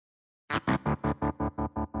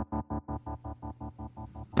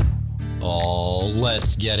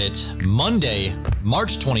Let's get it. Monday,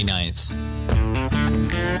 March 29th,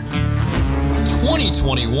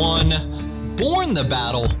 2021. Born the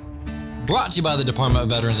Battle. Brought to you by the Department of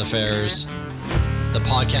Veterans Affairs, the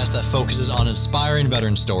podcast that focuses on inspiring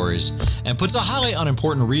veteran stories and puts a highlight on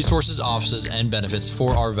important resources, offices, and benefits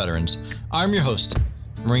for our veterans. I'm your host,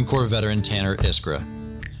 Marine Corps veteran Tanner Iskra.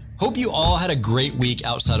 Hope you all had a great week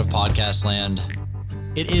outside of podcast land.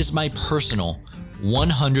 It is my personal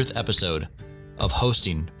 100th episode of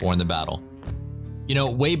hosting Born the Battle. You know,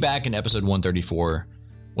 way back in episode 134,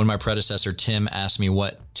 when my predecessor Tim asked me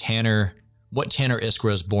what Tanner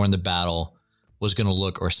Iskra's Born the Battle was going to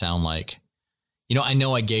look or sound like. You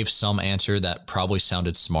know I gave some answer that probably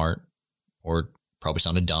sounded smart or probably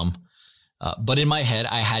sounded dumb. But in my head,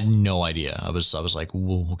 I had no idea. I was like,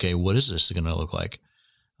 well, okay, what is this going to look like?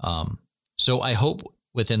 So I hope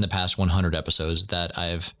within the past 100 episodes that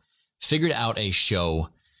I've figured out a show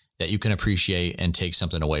that you can appreciate and take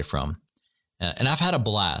something away from. And I've had a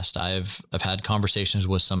blast. I've had conversations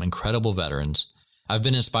with some incredible veterans. I've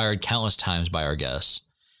been inspired countless times by our guests,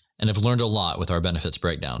 and I've learned a lot with our benefits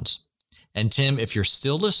breakdowns. And Tim, if you're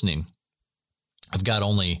still listening, I've got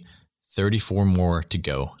only 34 more to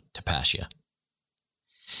go to pass you.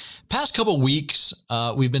 Past couple weeks,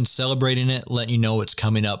 we've been celebrating it, letting you know it's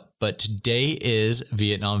coming up, but today is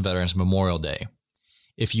Vietnam Veterans Memorial Day.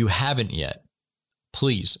 If you haven't yet,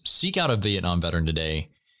 please seek out a Vietnam veteran today.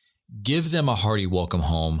 Give them a hearty welcome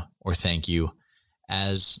home or thank you,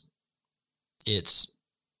 as it's,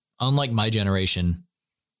 unlike my generation,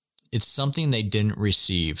 it's something they didn't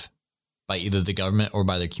receive by either the government or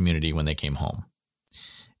by their community when they came home.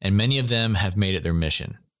 And many of them have made it their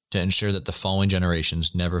mission to ensure that the following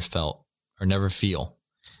generations never felt or never feel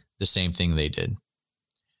the same thing they did.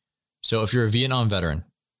 So if you're a Vietnam veteran,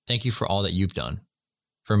 thank you for all that you've done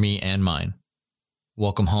for me and mine.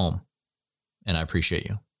 Welcome home, and I appreciate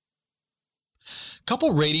you.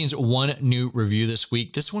 Couple ratings, one new review this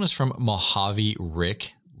week. This one is from Mojave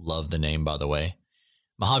Rick. Love the name, by the way.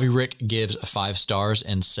 Mojave Rick gives 5 stars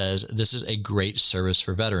and says, "This is a great service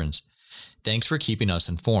for veterans. Thanks for keeping us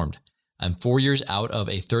informed. I'm 4 years out of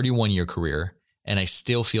a 31-year career, and I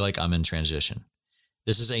still feel like I'm in transition.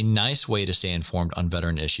 This is a nice way to stay informed on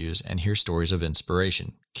veteran issues and hear stories of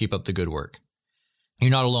inspiration. Keep up the good work." You're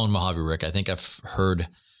not alone, Mojave Rick. I think I've heard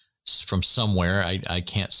from somewhere, I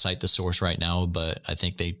can't cite the source right now, but I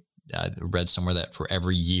think I read somewhere that for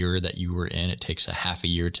every year that you were in, it takes a half a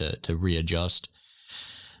year to readjust.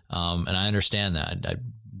 And I understand that. I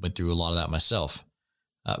went through a lot of that myself.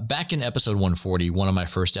 Back in episode 140, one of my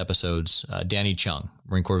first episodes, Danny Chung,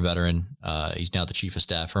 Marine Corps veteran, he's now the chief of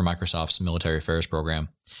staff for Microsoft's military affairs program.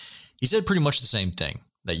 He said pretty much the same thing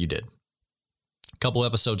that you did. A couple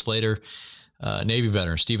episodes later, Navy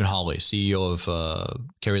veteran Stephen Hawley, CEO of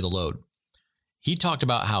Carry the Load, he talked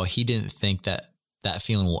about how he didn't think that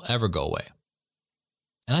feeling will ever go away.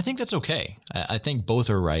 And I think that's okay. I think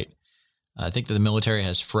both are right. I think that the military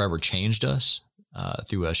has forever changed us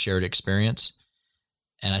through a shared experience.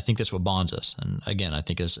 And I think that's what bonds us. And again, I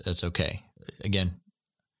think it's okay. Again,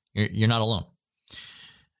 you're not alone.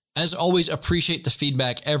 As always, appreciate the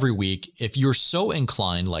feedback every week. If you're so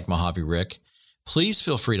inclined, like Mojave Rick, please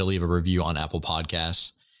feel free to leave a review on Apple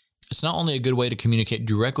Podcasts. It's not only a good way to communicate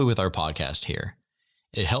directly with our podcast here,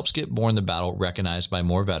 it helps get Born the Battle recognized by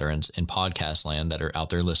more veterans in podcast land that are out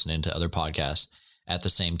there listening to other podcasts at the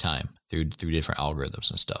same time through different algorithms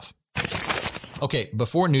and stuff. Okay,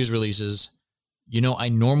 before news releases, I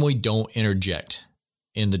normally don't interject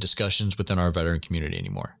in the discussions within our veteran community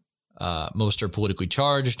anymore. Most are politically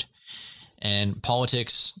charged, and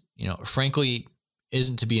politics, frankly,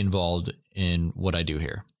 isn't to be involved in what I do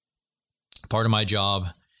here. Part of my job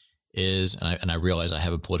is, and I realize I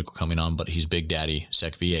have a political coming on, but he's Big Daddy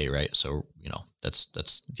Sec VA, right? So, that's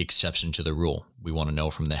the exception to the rule. We want to know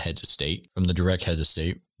from the heads of state, from the direct heads of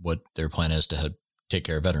state, what their plan is to take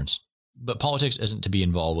care of veterans. But politics isn't to be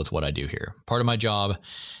involved with what I do here. Part of my job,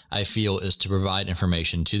 I feel, is to provide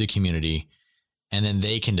information to the community, and then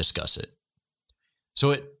they can discuss it.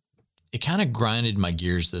 So it kind of grinded my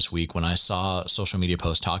gears this week when I saw social media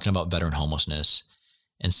posts talking about veteran homelessness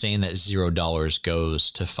and saying that $0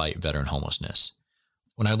 goes to fight veteran homelessness.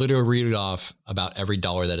 When I literally read off about every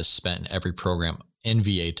dollar that is spent in every program in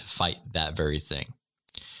VA to fight that very thing.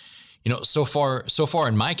 So far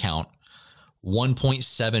in my count,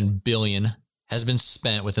 $1.7 billion has been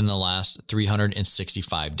spent within the last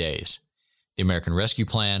 365 days. The American Rescue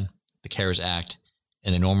Plan, the CARES Act,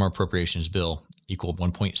 and the Normal Appropriations Bill equaled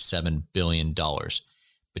 $1.7 billion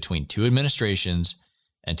between 2 administrations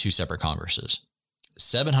and 2 separate Congresses.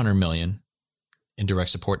 $700 million in direct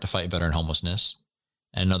support to fight veteran homelessness,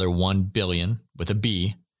 and another $1 billion with a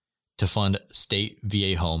B to fund state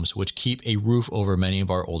VA homes, which keep a roof over many of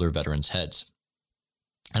our older veterans' heads.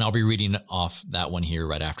 And I'll be reading off that one here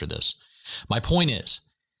right after this. My point is,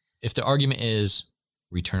 if the argument is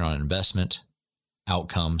return on investment,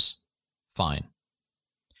 outcomes, fine.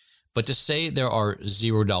 But to say there are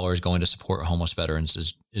 $0 going to support homeless veterans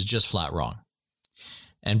is just flat wrong.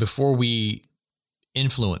 And before we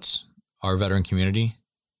influence our veteran community,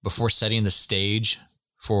 before setting the stage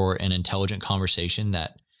for an intelligent conversation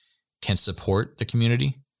that can support the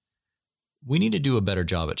community, we need to do a better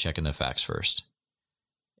job at checking the facts first.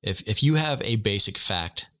 If you have a basic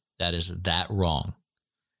fact that is that wrong,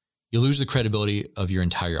 you lose the credibility of your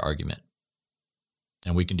entire argument.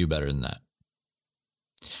 And we can do better than that.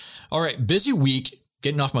 All right, busy week,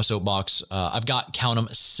 getting off my soapbox. I've got, count them,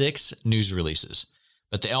 6 news releases,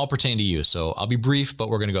 but they all pertain to you. So I'll be brief, but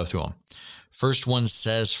we're going to go through them. First one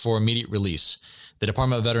says, for immediate release, the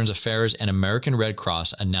Department of Veterans Affairs and American Red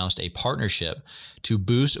Cross announced a partnership to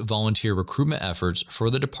boost volunteer recruitment efforts for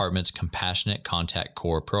the department's Compassionate Contact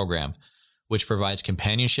Corps program, which provides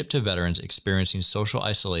companionship to veterans experiencing social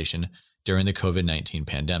isolation during the COVID-19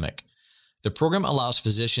 pandemic. The program allows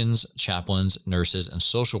physicians, chaplains, nurses, and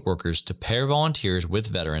social workers to pair volunteers with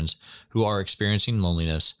veterans who are experiencing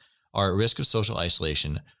loneliness, are at risk of social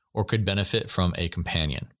isolation, or could benefit from a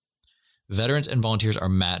companion. Veterans and volunteers are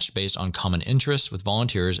matched based on common interests, with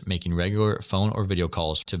volunteers making regular phone or video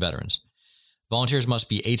calls to veterans. Volunteers must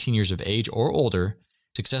be 18 years of age or older,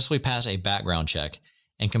 successfully pass a background check,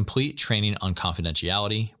 and complete training on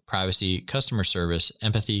confidentiality, privacy, customer service,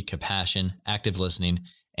 empathy, compassion, active listening,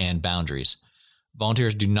 and boundaries.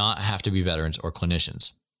 Volunteers do not have to be veterans or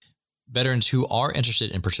clinicians. Veterans who are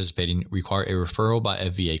interested in participating require a referral by a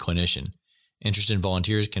VA clinician. Interested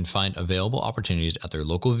volunteers can find available opportunities at their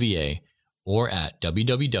local VA or at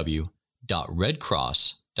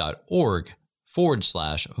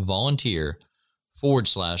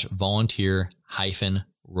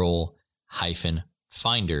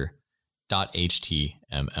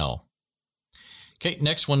Okay,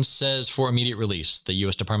 next one says, for immediate release, the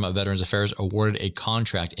U.S. Department of Veterans Affairs awarded a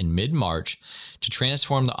contract in mid-March to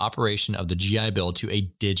transform the operation of the GI Bill to a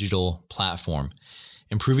digital platform,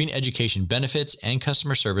 improving education benefits and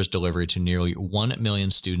customer service delivery to nearly 1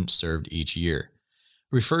 million students served each year.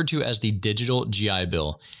 Referred to as the Digital GI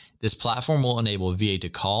Bill, this platform will enable VA to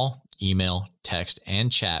call, email, text,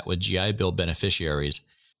 and chat with GI Bill beneficiaries,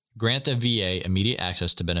 grant the VA immediate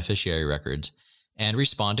access to beneficiary records, and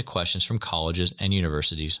respond to questions from colleges and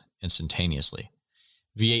universities instantaneously.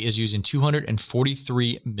 VA is using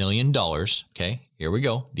 $243 million, okay, here we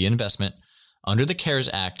go, the investment, under the CARES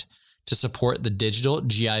Act to support the Digital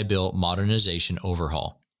GI Bill modernization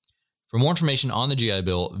overhaul. For more information on the GI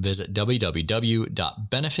Bill, visit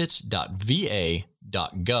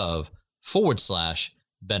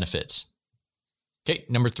www.benefits.va.gov/benefits. Okay,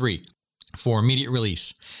 number 3, for immediate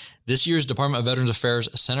release, this year's Department of Veterans Affairs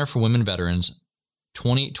Center for Women Veterans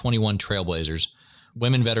 2021 Trailblazers,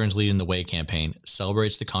 Women Veterans Leading the Way campaign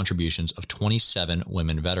celebrates the contributions of 27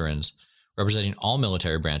 women veterans, representing all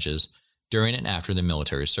military branches, during and after the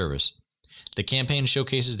military service. The campaign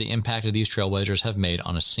showcases the impact that these trailblazers have made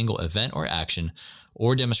on a single event or action,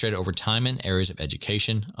 or demonstrated over time in areas of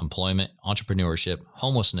education, employment, entrepreneurship,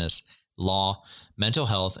 homelessness, law, mental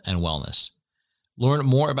health, and wellness. Learn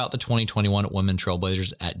more about the 2021 Women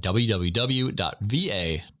Trailblazers at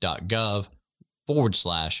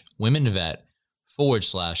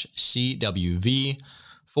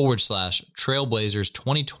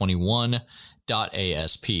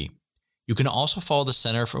You can also follow the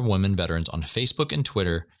Center for Women Veterans on Facebook and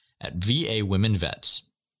Twitter at VA Women Vets.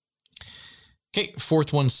 Okay,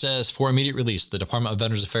 fourth one says, for immediate release, the Department of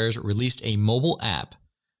Veterans Affairs released a mobile app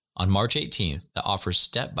on March 18th that offers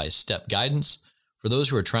step-by-step guidance for those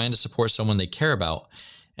who are trying to support someone they care about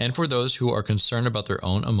and for those who are concerned about their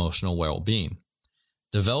own emotional well-being.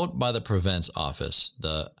 Developed by the Prevents Office,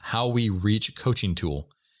 the How We Reach coaching tool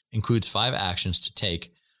includes 5 actions to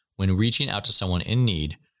take when reaching out to someone in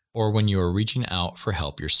need or when you are reaching out for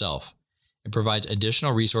help yourself. It provides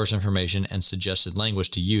additional resource information and suggested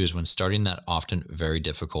language to use when starting that often very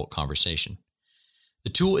difficult conversation. The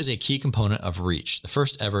tool is a key component of REACH, the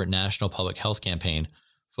first ever national public health campaign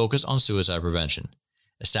focused on suicide prevention.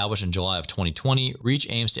 Established in July of 2020, REACH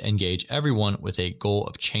aims to engage everyone with a goal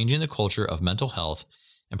of changing the culture of mental health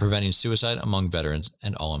and preventing suicide among veterans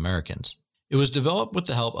and all Americans. It was developed with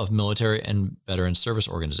the help of military and veteran service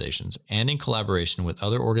organizations and in collaboration with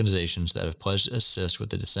other organizations that have pledged to assist with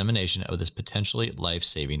the dissemination of this potentially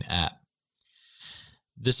life-saving app.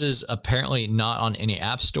 This is apparently not on any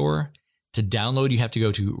app store, To download, you have to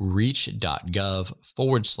go to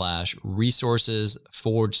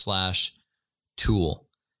reach.gov/resources/tool.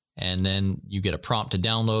 And then you get a prompt to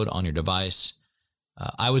download on your device.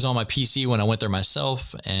 I was on my PC when I went there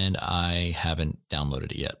myself, and I haven't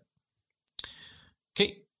downloaded it yet.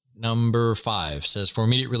 Okay, number 5 says, for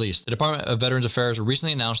immediate release, the Department of Veterans Affairs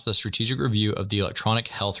recently announced the strategic review of the Electronic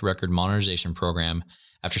Health Record Modernization Program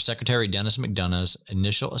after Secretary Dennis McDonough's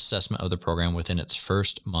initial assessment of the program within its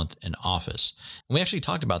first month in office. And we actually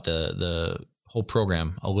talked about the whole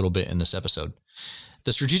program a little bit in this episode.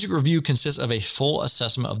 The strategic review consists of a full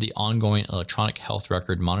assessment of the ongoing Electronic Health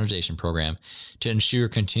Record Modernization Program to ensure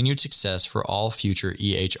continued success for all future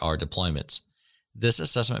EHR deployments. This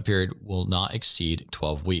assessment period will not exceed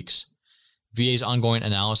 12 weeks. VA's ongoing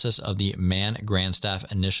analysis of the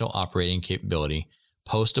Man-Grandstaff initial operating capability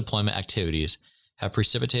post-deployment activities have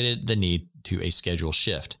precipitated the need to a schedule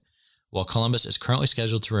shift. While Columbus is currently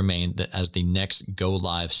scheduled to remain as the next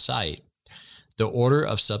go-live site, the order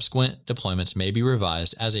of subsequent deployments may be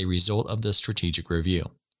revised as a result of the strategic review.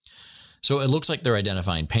 So it looks like they're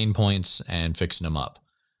identifying pain points and fixing them up.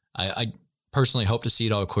 I personally hope to see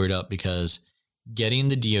it all cleared up, because getting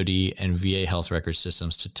the DoD and VA health record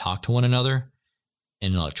systems to talk to one another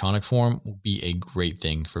in electronic form will be a great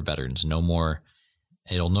thing for veterans. No more,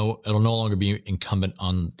 it'll no longer be incumbent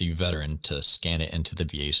on the veteran to scan it into the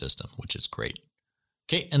VA system, which is great.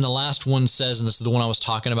 Okay, and the last one says, and this is the one I was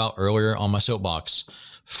talking about earlier on my soapbox,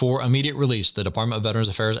 for immediate release, the Department of Veterans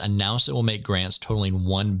Affairs announced it will make grants totaling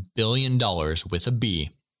 $1 billion with a B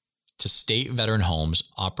to state veteran homes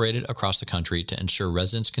operated across the country to ensure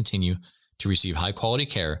residents continue to receive high-quality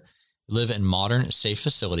care, live in modern, safe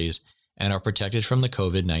facilities, and are protected from the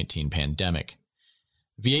COVID-19 pandemic.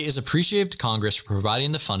 VA is appreciative to Congress for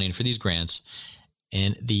providing the funding for these grants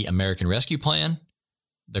in the American Rescue Plan,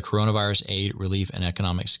 the Coronavirus Aid, Relief, and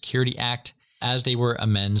Economic Security Act, as they were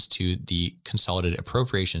amends to the Consolidated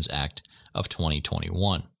Appropriations Act of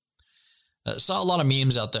 2021. Saw a lot of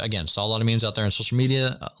memes out there in social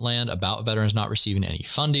media land about veterans not receiving any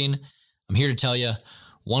funding. I'm here to tell you,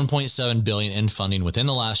 $1.7 billion in funding within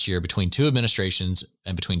the last year between 2 administrations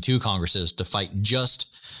and between 2 Congresses to fight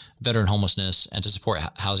just veteran homelessness and to support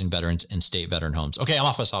housing veterans in state veteran homes. Okay, I'm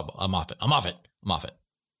off it.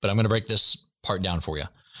 But I'm going to break this part down for you.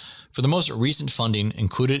 For the most recent funding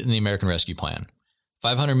included in the American Rescue Plan,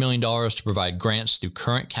 $500 million to provide grants through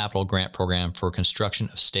current capital grant program for construction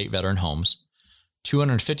of state veteran homes,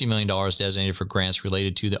 $250 million designated for grants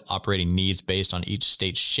related to the operating needs based on each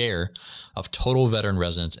state's share of total veteran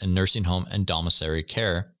residents in nursing home and domiciliary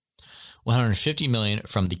care, $150 million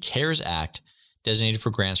from the CARES Act designated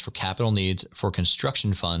for grants for capital needs for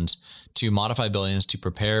construction funds to modify buildings to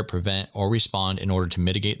prepare, prevent, or respond in order to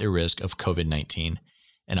mitigate the risk of COVID-19,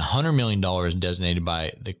 and $100 million designated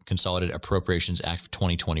by the Consolidated Appropriations Act of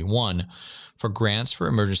 2021 for grants for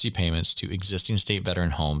emergency payments to existing state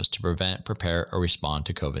veteran homes to prevent, prepare, or respond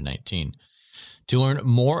to COVID-19. To learn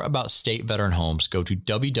more about state veteran homes, go to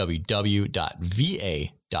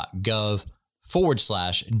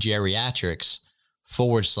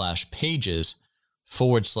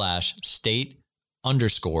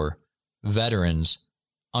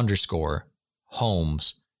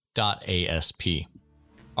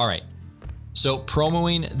All right. So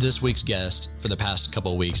promoing this week's guest for the past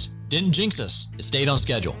couple of weeks didn't jinx us. It stayed on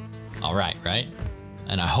schedule. All right.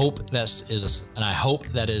 And I hope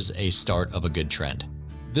that is a start of a good trend.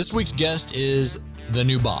 This week's guest is the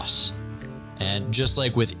new boss. And just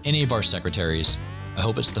like with any of our secretaries, I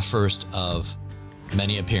hope it's the first of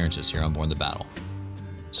many appearances here on Born the Battle.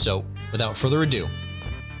 So without further ado,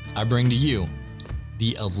 I bring to you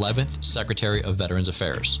the 11th Secretary of Veterans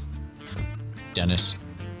Affairs, Dennis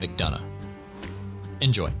McDonough.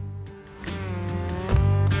 Enjoy.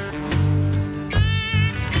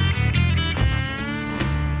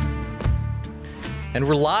 And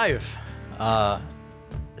we're live.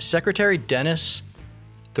 Secretary Dennis,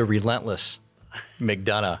 the Relentless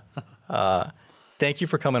McDonough. Thank you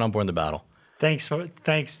for coming on Born the Battle. Thanks for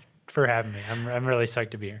having me. I'm really psyched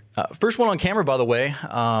to be here. First one on camera, by the way.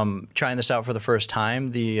 Trying this out for the first time.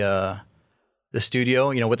 The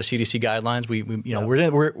studio, with the CDC guidelines, we're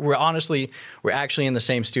actually in the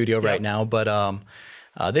same studio right now, but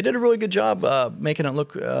they did a really good job making it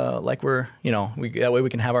look like we're, that way we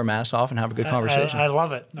can have our masks off and have a good conversation. I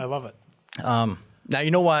love it. Now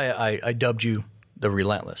you know why I dubbed you the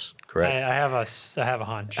Relentless, correct? I have a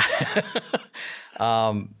hunch.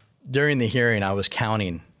 During the hearing, I was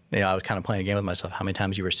counting. I was kind of playing a game with myself, how many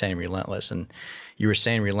times you were saying relentless, and you were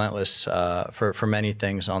saying relentless for many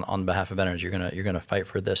things on behalf of veterans. You're gonna fight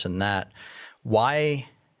for this and that. Why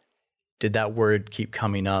did that word keep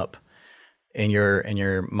coming up in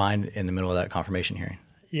your mind in the middle of that confirmation hearing?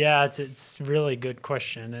 Yeah, it's a really good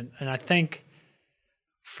question. And I think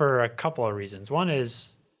for a couple of reasons. One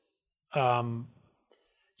is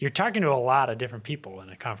you're talking to a lot of different people in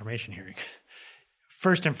a confirmation hearing.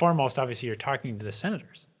 First and foremost, obviously, you're talking to the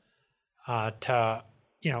senators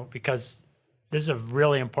because this is a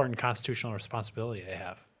really important constitutional responsibility they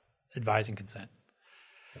have, advising consent.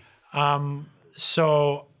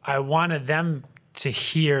 So I wanted them to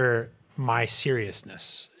hear my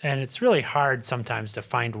seriousness. And it's really hard sometimes to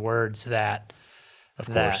find words that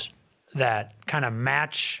kind of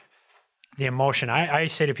match the emotion. I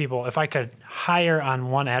say to people, if I could hire on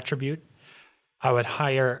one attribute, I would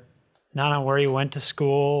hire not on where you went to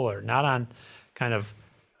school or not on kind of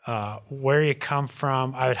where you come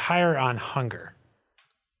from. I would hire on hunger.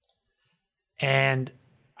 And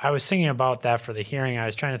I was thinking about that for the hearing. I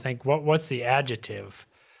was trying to think, what's the adjective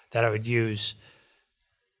that I would use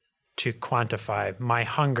to quantify my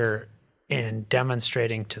hunger in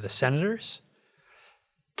demonstrating to the senators,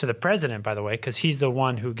 to the president, by the way, because he's the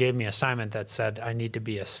one who gave me assignment that said I need to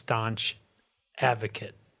be a staunch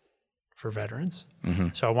advocate for veterans. Mm-hmm.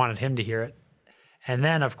 So I wanted him to hear it. And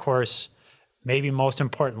then, of course, maybe most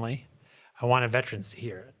importantly, I wanted veterans to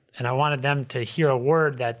hear it. And I wanted them to hear a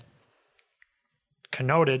word that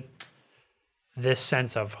connoted this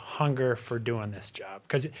sense of hunger for doing this job.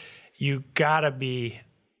 Because you got to be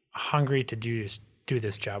hungry to do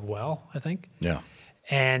this job well, I think. Yeah.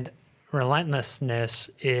 And relentlessness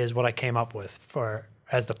is what I came up with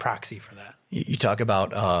as the proxy for that. You talk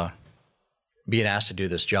about being asked to do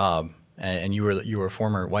this job, and you were a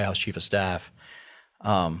former White House chief of staff.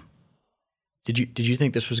 Did you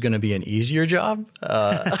think this was going to be an easier job?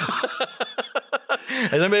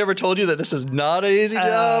 Has anybody ever told you that this is not an easy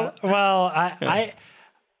job? Well, I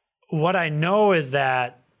what I know is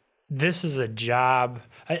that this is a job.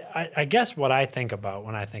 I guess what I think about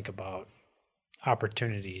when I think about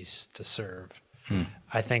opportunities to serve,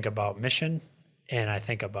 I think about mission, and I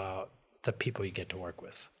think about the people you get to work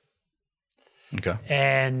with. Okay.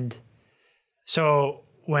 And so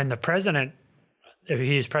when the president,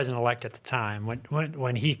 he was president-elect at the time,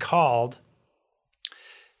 when he called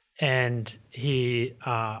and he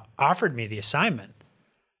offered me the assignment,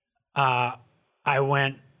 I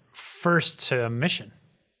went first to mission.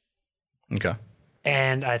 Okay.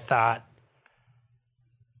 And I thought,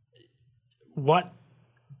 what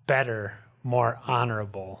better, more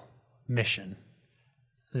honorable mission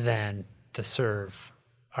than to serve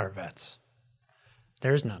our vets?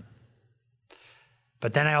 There's none.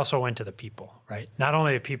 But then I also went to the people, right? Not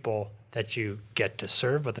only the people that you get to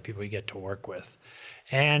serve, but the people you get to work with.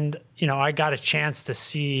 And, I got a chance to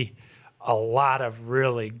see a lot of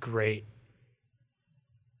really great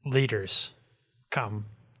leaders come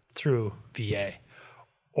through VA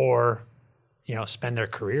or, spend their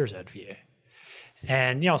careers at VA.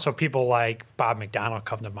 And, so people like Bob McDonald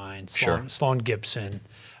come to mind, Sloan Gibson,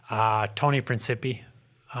 Tony Principi,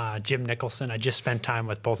 Jim Nicholson. I just spent time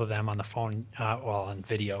with both of them on the phone, on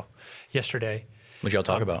video yesterday. What'd y'all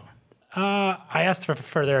talk about? I asked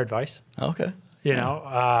for their advice. Okay.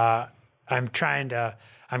 I'm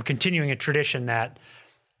continuing a tradition that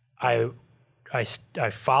I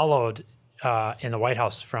followed in the White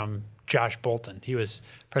House from Josh Bolten. He was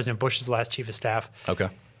President Bush's last chief of staff. Okay.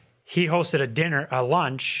 He hosted a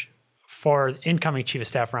lunch for incoming chief of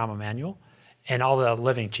staff Rahm Emanuel and all the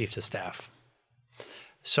living chiefs of staff.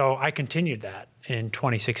 So I continued that in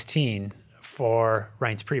 2016 for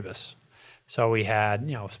Reince Priebus. So we had,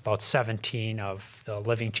 about 17 of the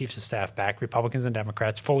living chiefs of staff back, Republicans and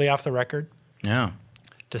Democrats, fully off the record. Yeah.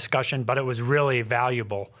 Discussion, but it was really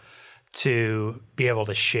valuable to be able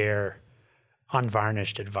to share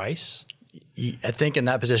unvarnished advice. I think in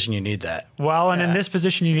that position you need that. Well, and in this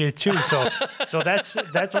position you need it too. So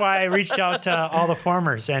that's why I reached out to all the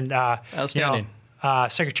formers and outstanding.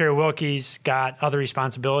 Secretary Wilkie's got other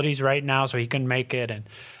responsibilities right now, so he couldn't make it, and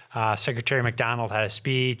Secretary McDonald had a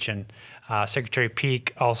speech, and Secretary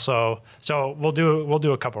Peake also. So we'll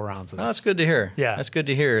do a couple rounds of this. Oh, that's good to hear. Yeah, that's good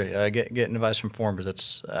to hear. Getting advice from formers.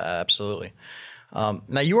 That's absolutely.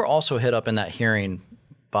 Now you were also hit up in that hearing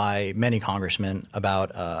by many congressmen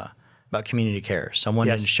about community care. Someone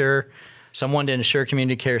didn't ensure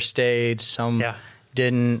community care stayed. Some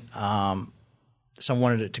didn't. Some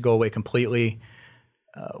wanted it to go away completely.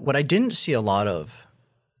 What I didn't see a lot of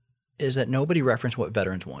is that nobody referenced what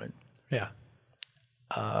veterans wanted. Yeah.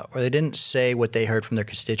 Or they didn't say what they heard from their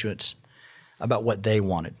constituents about what they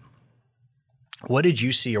wanted. What did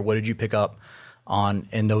you see or what did you pick up on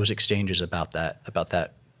in those exchanges about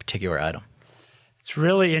that particular item? It's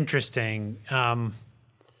really interesting.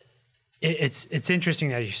 It's interesting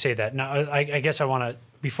that you say that. Now, I guess I want to,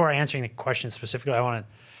 before answering the question specifically, I want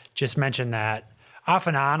to just mention that off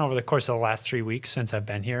and on over the course of the last 3 weeks since I've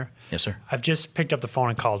been here. Yes, sir. I've just picked up the phone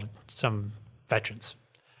and called some veterans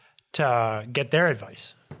to get their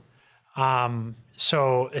advice.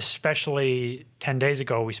 So especially 10 days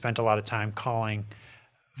ago, we spent a lot of time calling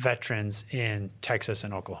veterans in Texas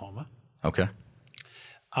and Oklahoma. Okay.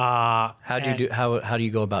 How do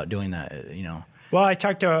you go about doing that? Well, I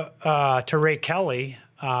talked to Ray Kelly,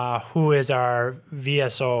 who is our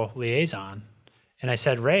VSO liaison, and I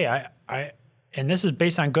said, Ray, and this is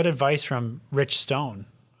based on good advice from Rich Stone,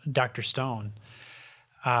 Dr. Stone.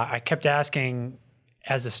 I kept asking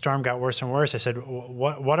as the storm got worse and worse. I said,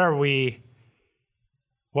 what do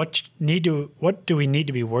we need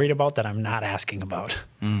to be worried about that I'm not asking about?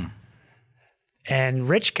 And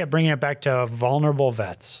Rich kept bringing it back to vulnerable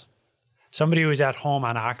vets, somebody who's at home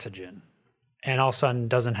on oxygen and all of a sudden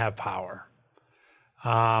doesn't have power.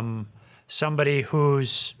 Somebody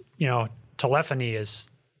whose, telephony is,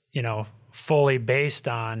 fully based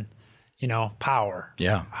on, power.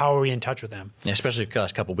 Yeah. How are we in touch with them? Yeah, especially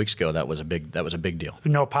because a couple of weeks ago, that was a big deal.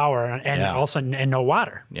 No power and also and no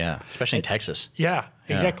water. Yeah, especially in Texas. Yeah,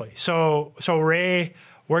 exactly. So Ray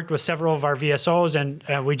worked with several of our VSOs, and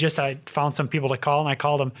I found some people to call, and I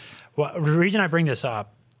called them. Well, the reason I bring this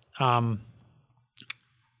up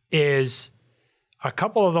is a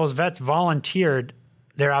couple of those vets volunteered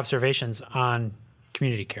their observations on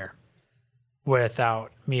community care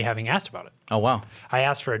without me having asked about it. Oh, wow. I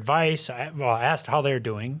asked for advice. I asked how they're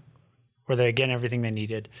doing, were they getting everything they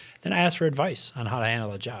needed. Then I asked for advice on how to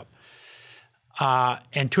handle the job.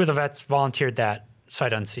 And two of the vets volunteered that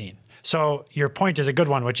sight unseen. So your point is a good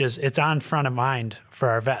one, which is it's on front of mind for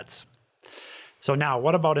our vets. So now,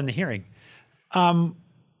 what about in the hearing?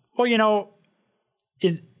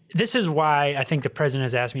 This is why I think the president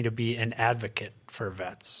has asked me to be an advocate for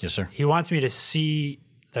vets. Yes, sir. He wants me to see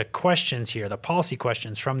the questions here, the policy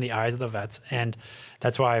questions from the eyes of the vets. And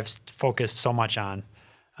that's why I've focused so much on,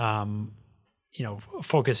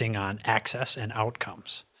 focusing on access and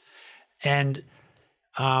outcomes. And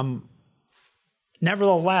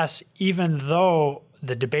nevertheless, even though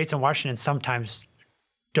the debates in Washington sometimes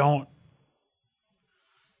don't,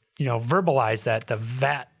 verbalize that the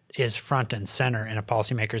vet is front and center in a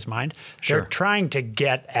policymaker's mind, They're trying to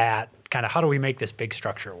get at kind of how do we make this big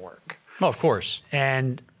structure work? Well, of course.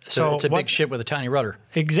 And so it's a big ship with a tiny rudder.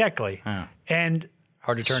 Exactly. Yeah. And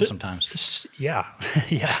hard to turn sometimes. Yeah.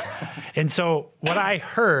 Yeah. And so what I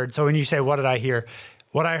heard, so when you say, what did I hear?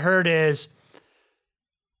 What I heard is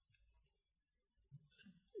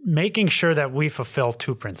making sure that we fulfill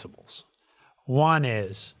two principles. One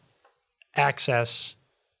is access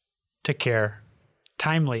to care,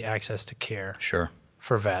 timely access to care. Sure.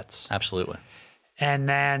 For vets. Absolutely. And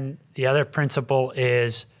then the other principle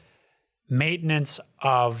is maintenance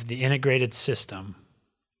of the integrated system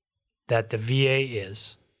that the VA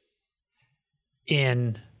is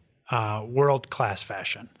in world-class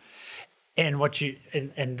fashion. And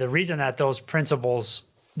and the reason that those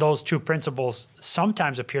two principles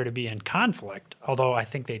sometimes appear to be in conflict, although I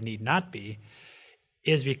think they need not be,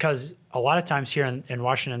 is because a lot of times here in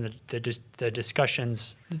Washington, the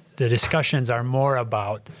discussions are more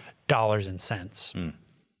about dollars and cents. Mm.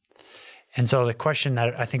 And so the question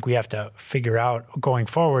that I think we have to figure out going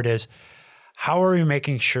forward is, how are we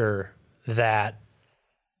making sure that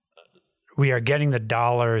we are getting the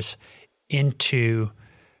dollars into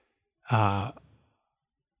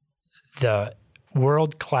the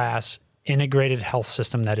world-class integrated health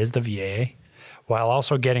system that is the VA, while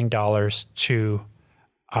also getting dollars to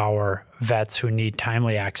our vets who need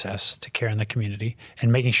timely access to care in the community, and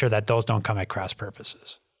making sure that those don't come at cross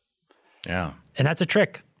purposes. Yeah. And that's a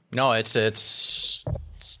trick. No, it's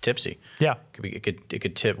tipsy. Yeah. It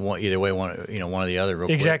could tip either way, one or the other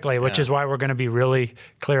real exactly, quick. Which is why we're going to be really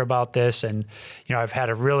clear about this. And, I've had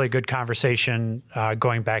a really good conversation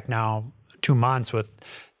going back now 2 months with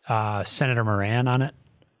Senator Moran on it.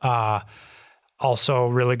 Also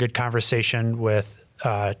really good conversation with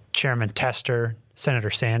Chairman Tester, Senator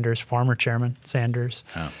Sanders, former Chairman Sanders.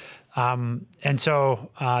 Oh. And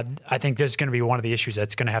so I think this is going to be one of the issues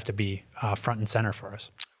that's going to have to be front and center for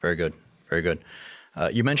us. Very good. Very good.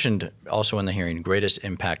 You mentioned also in the hearing, greatest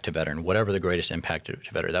impact to veteran, whatever the greatest impact to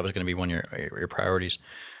veteran. That was going to be one of your priorities.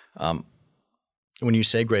 When you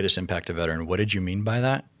say greatest impact to veteran, what did you mean by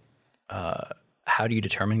that? How do you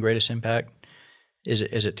determine greatest impact? Is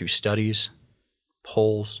it through studies,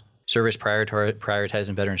 polls, surveys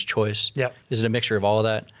prioritizing veterans' choice? Yeah. Is it a mixture of all of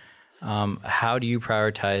that? How do you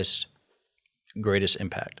prioritize greatest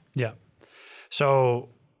impact? Yeah. So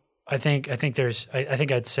I think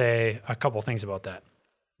I'd say a couple things about that.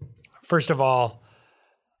 First of all,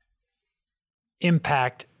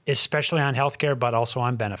 impact, especially on healthcare, but also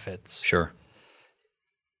on benefits, Sure.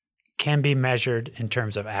 can be measured in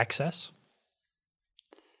terms of access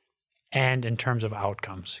and in terms of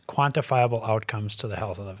outcomes, quantifiable outcomes to the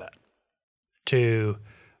health of the vet, to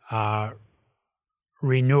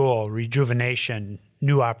renewal, rejuvenation,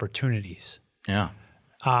 new opportunities. Yeah.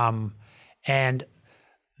 And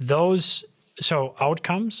those, so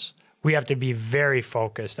outcomes, we have to be very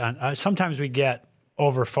focused on. Sometimes we get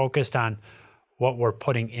over-focused on what we're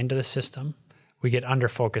putting into the system. We get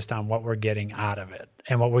under-focused on what we're getting out of it.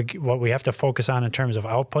 And what we have to focus on in terms of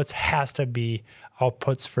outputs has to be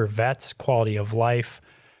outputs for vets, quality of life,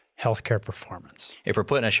 healthcare performance. If we're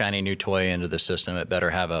putting a shiny new toy into the system, it better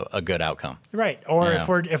have a good outcome. Right. Or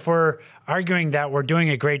if we're arguing that we're doing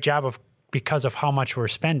a great job because of how much we're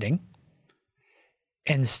spending,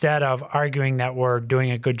 instead of arguing that we're doing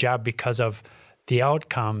a good job because of the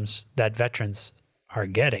outcomes that veterans are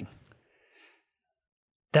getting.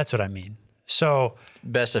 That's what I mean. So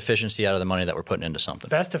best efficiency out of the money that we're putting into something.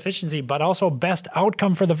 Best efficiency, but also best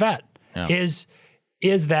outcome for the vet. Yeah.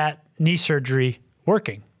 Is that knee surgery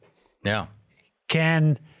working? Yeah.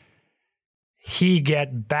 Can he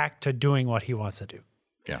get back to doing what he wants to do?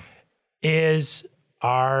 Yeah.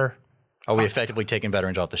 Are we effectively taking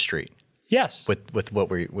veterans off the street? Yes. With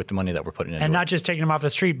the money that we're putting into and it. not just taking them off the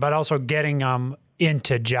street, but also getting them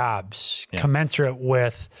into jobs commensurate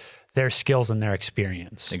with their skills and their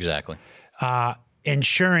experience. Exactly.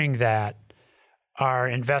 Ensuring that our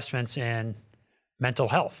investments in mental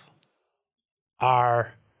health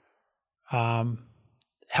are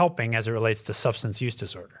helping as it relates to substance use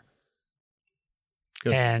disorder.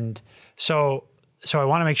 Good. And so I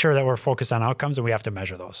want to make sure that we're focused on outcomes, and we have to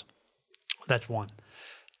measure those. That's one.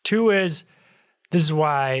 Two is, this is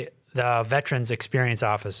why the Veterans Experience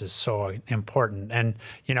Office is so important. And,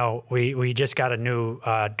 we just got a new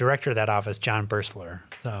director of that office, John Bursler.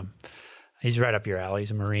 He's right up your alley. He's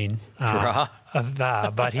a Marine.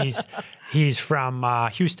 But he's from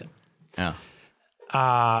Houston. Yeah.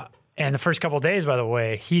 And the first couple of days, by the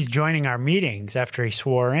way, he's joining our meetings after he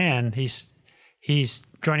swore in. He's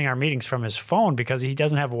joining our meetings from his phone because he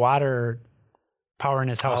doesn't have water or power in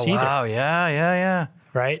his house either. Wow. Yeah.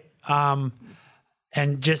 Right.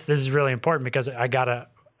 And just, this is really important because I got a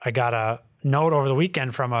note over the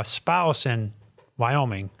weekend from a spouse in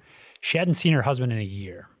Wyoming. She hadn't seen her husband in a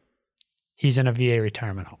year. He's in a VA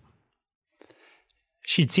retirement home.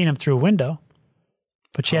 She'd seen him through a window,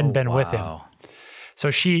 but she hadn't been with him. So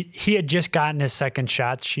he had just gotten his second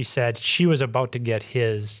shot. She said she was about to get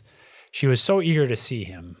his. She was so eager to see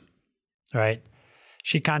him, right?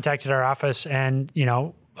 She contacted our office, and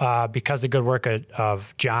because the good work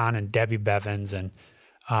of John and Debbie Bevins and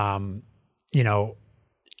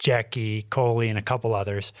Jackie Coley and a couple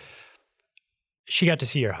others, she got to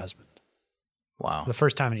see her husband. Wow. The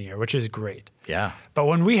first time in a year, which is great. Yeah. But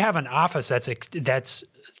when we have an office that's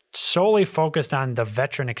solely focused on the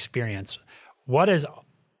veteran experience, what is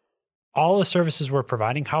all the services we're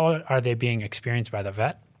providing? How are they being experienced by the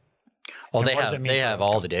vet? Well, they have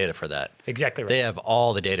all the data for that. Exactly right. They have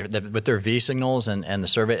all the data with their V signals and the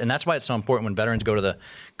survey, and that's why it's so important when veterans go to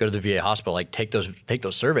the VA hospital. Like take those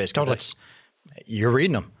surveys because Totally. You're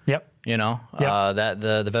reading them. Yep. That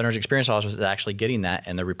the Veterans Experience Office is actually getting that,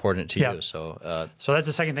 and they're reporting it to you. So that's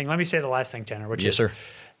the second thing. Let me say the last thing, Tanner, which yes, is sir.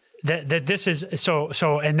 That this is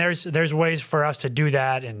so, and there's ways for us to do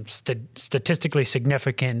that in statistically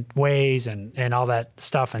significant ways and all that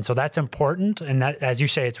stuff, and so that's important. And that, as you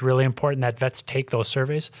say, it's really important that vets take those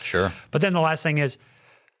surveys. Sure. But then the last thing is,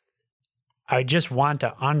 I just want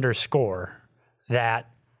to underscore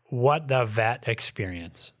that what the vet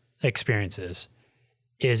experiences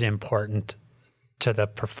is important to the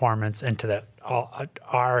performance and to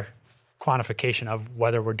our quantification of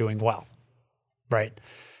whether we're doing well, right?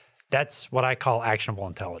 That's what I call actionable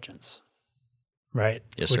intelligence, right?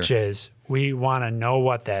 Yes, sir. Which is, we want to know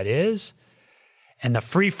what that is, and the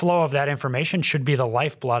free flow of that information should be the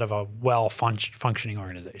lifeblood of a well-functioning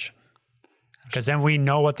organization. Because then we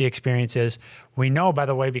know what the experience is. We know, by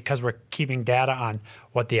the way, because we're keeping data on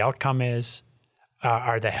what the outcome is,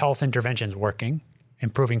 are the health interventions working,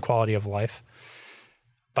 improving quality of life,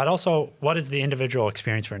 but also what is the individual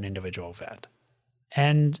experience for an individual vet.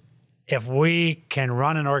 And if we can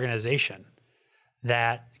run an organization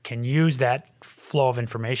that can use that flow of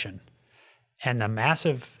information and the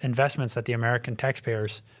massive investments that the American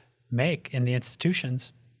taxpayers make in the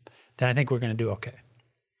institutions, then I think we're going to do okay.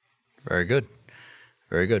 Very good.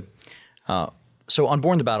 Very good. So on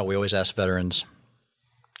Born the Battle, we always ask veterans,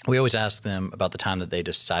 we always ask them about the time that they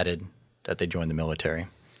decided that they joined the military,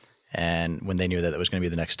 and when they knew that it was going to be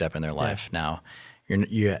the next step in their life. Now,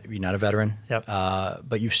 you're not a veteran,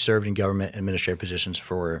 but you've served in government administrative positions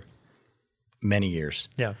for many years.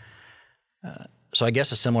 Yeah. So I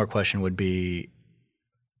guess a similar question would be,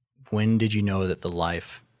 when did you know that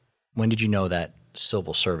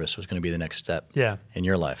civil service was going to be the next step in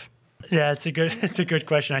your life? Yeah, it's a good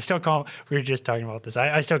question. We were just talking about this.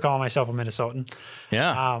 I still call myself a Minnesotan.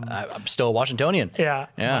 Yeah. I'm still a Washingtonian. Yeah.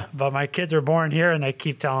 Yeah. But my kids are born here and they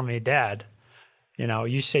keep telling me, Dad,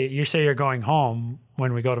 you say you're going home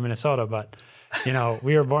when we go to Minnesota, but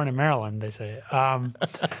we were born in Maryland, they say.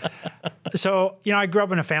 So, I grew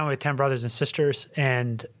up in a family with 10 brothers and sisters,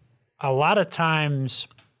 and a lot of times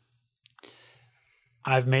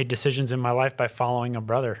I've made decisions in my life by following a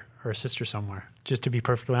brother or a sister somewhere, just to be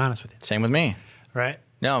perfectly honest with you. Same with me. Right?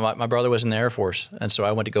 No, my brother was in the Air Force, and so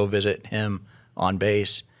I went to go visit him on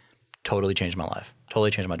base. Totally changed my life.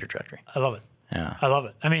 Totally changed my trajectory. I love it. Yeah. I love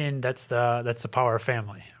it. I mean, that's the power of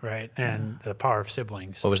family, right? And the power of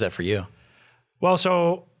siblings. What was that for you? Well,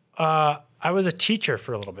 so I was a teacher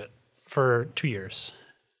for a little bit, for 2 years.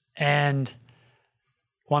 And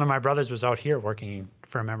one of my brothers was out here working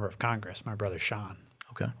for a member of Congress, my brother Sean.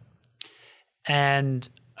 Okay. And,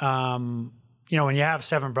 when you have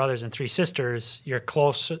 7 brothers and 3 sisters, you're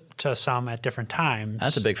close to some at different times.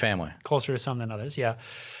 That's a big family. Closer to some than others, yeah.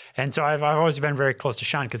 And so I've always been very close to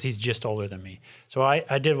Sean because he's just older than me. So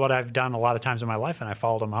I did what I've done a lot of times in my life, and I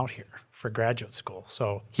followed him out here for graduate school.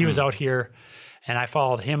 So he was out here, and I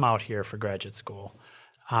followed him out here for graduate school.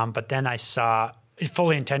 But then I saw,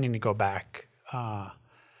 fully intending to go back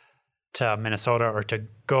to Minnesota, or to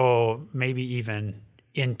go maybe even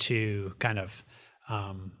into kind of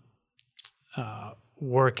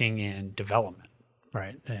working in development,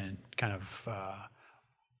 right? And kind of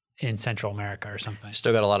in Central America or something.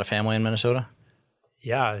 Still got a lot of family in Minnesota?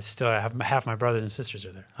 Yeah, I still have half my brothers and sisters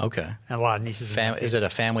are there. Okay. And a lot of nieces and nephews. Is it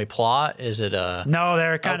a family plot? Is it a... No,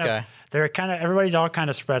 everybody's all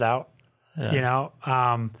kind of spread out,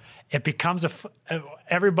 It becomes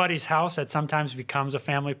everybody's house that sometimes becomes a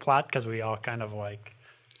family plot because we all kind of like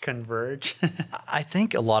converge. I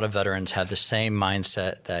think a lot of veterans have the same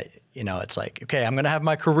mindset that, it's like, okay, I'm going to have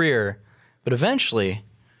my career, but eventually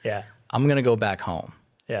I'm going to go back home.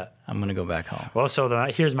 Yeah. I'm going to go back home. Well, so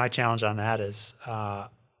here's my challenge on that is I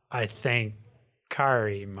think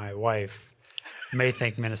Kari, my wife, may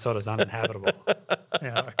think Minnesota's uninhabitable.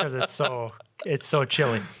 Because it's so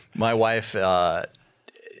chilly. My wife,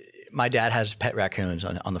 my dad has pet raccoons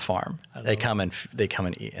on the farm. They come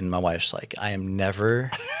and eat, and my wife's like, I am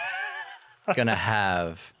never going to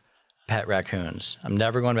have pet raccoons. I'm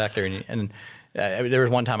never going back there. And there was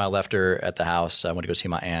one time I left her at the house. I went to go see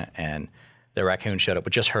my aunt, and the raccoon showed up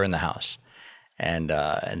with just her in the house. And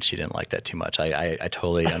she didn't like that too much. I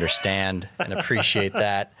totally understand and appreciate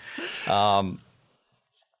that. So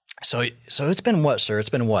it's been what, sir? It's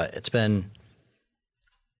been what? It's been,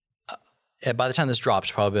 by the time this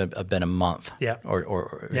drops, probably been a month. Yeah.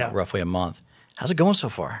 Or roughly a month. How's it going so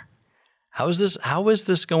far? How is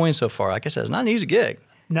this going so far? Like I said, it's not an easy gig.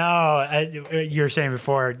 No, you were saying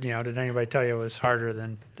before, did anybody tell you it was harder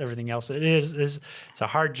than everything else? It is. It's a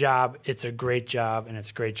hard job. It's a great job, and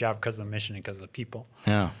it's a great job because of the mission and because of the people.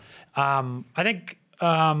 Yeah. I think,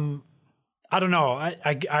 I don't know.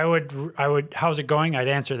 I would, how's it going? I'd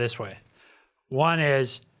answer this way. One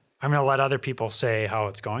is, I'm going to let other people say how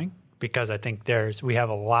it's going, because I think we have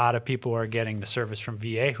a lot of people who are getting the service from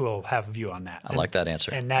VA who will have a view on that. I like that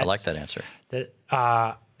answer. I like that answer.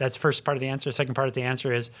 That's first part of the answer. Second part of the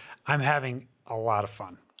answer is I'm having a lot of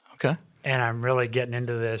fun. Okay. And I'm really getting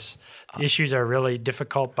into this. The issues are really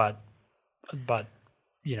difficult, but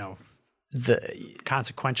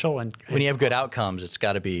consequential. And when you have good outcomes, it's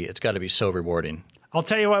got to be so rewarding. I'll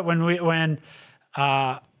tell you what, when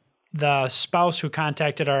the spouse who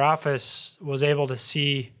contacted our office was able to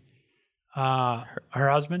see her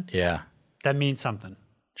husband, that means something.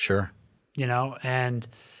 Sure. And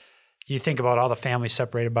you think about all the families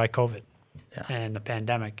separated by COVID and the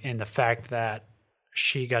pandemic, and the fact that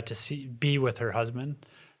she got to be with her husband,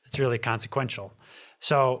 it's really consequential.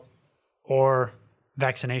 So, or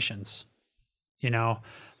vaccinations,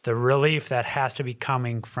 the relief that has to be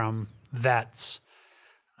coming from vets,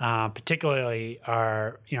 particularly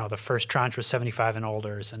the first tranche was 75 and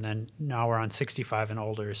olders, and then now we're on 65 and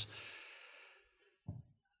olders.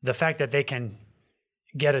 The fact that they can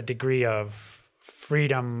get a degree of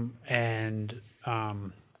freedom and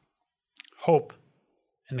hope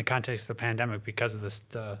in the context of the pandemic because of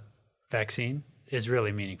the vaccine is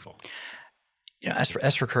really meaningful. As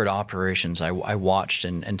for CURT operations, I watched,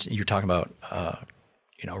 and you're talking about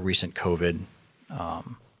recent COVID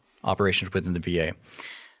operations within the VA.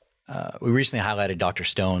 We recently highlighted Dr.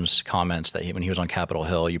 Stone's comments that when he was on Capitol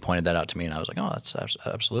Hill, you pointed that out to me, and I was like, oh, that's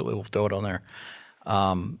absolutely, we'll throw it on there.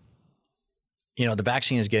 The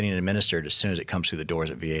vaccine is getting administered as soon as it comes through the doors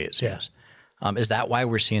at VA, it seems. Yeah. Is that why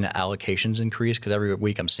we're seeing the allocations increase? Because every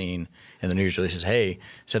week I'm seeing in the news releases, hey,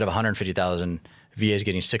 instead of 150,000, VA is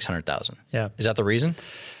getting 600,000. Yeah. Is that the reason?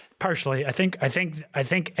 Partially. I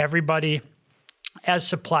think everybody, as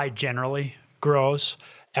supply generally grows,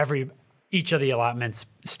 each of the allotments,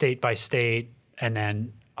 state by state, and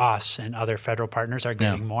then us and other federal partners are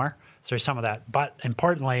getting more. So there's some of that. But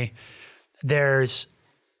importantly, there's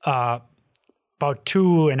about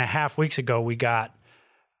 2.5 weeks ago, we got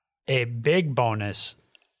a big bonus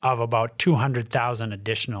of about 200,000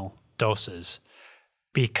 additional doses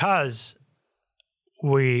because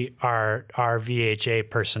our VHA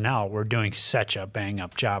personnel were doing such a bang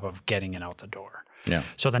up job of getting it out the door. Yeah.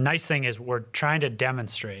 So the nice thing is we're trying to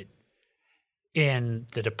demonstrate in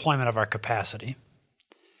the deployment of our capacity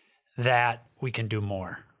that we can do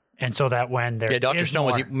more. And so that when there Dr. is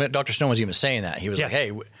Stone more, Dr. Stone was even saying that. He was like,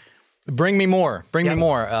 hey, bring me more, me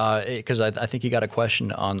more. Because I think he got a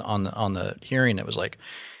question on the hearing that was like,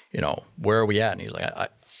 where are we at? And he's like,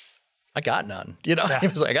 I got none. He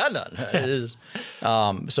was like, I got none. It is.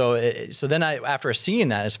 So then after seeing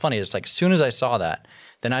that, it's funny. It's like as soon as I saw that,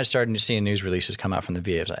 then I started seeing news releases come out from the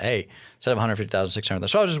VA. I was like, hey, instead of 150,000, 600,000.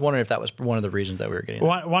 So I was just wondering if that was one of the reasons that we were getting.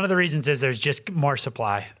 One of the reasons is there's just more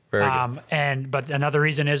supply. Very good. But another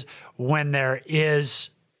reason is when there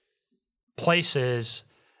is places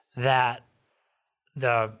that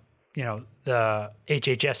the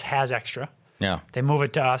HHS has extra. Yeah. They move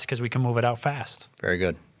it to us because we can move it out fast. Very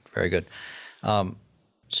good. Very good.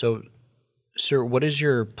 So, sir, what is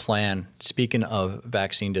your plan? Speaking of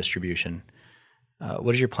vaccine distribution,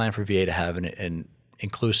 what is your plan for VA to have an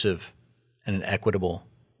inclusive and an equitable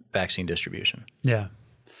vaccine distribution? Yeah.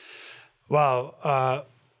 Well,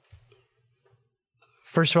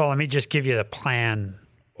 first of all, let me just give you the plan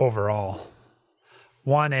overall.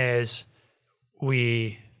 One is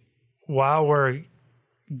while we're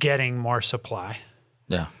getting more supply,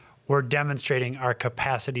 we're demonstrating our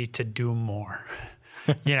capacity to do more.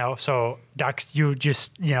 So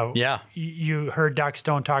you heard Doc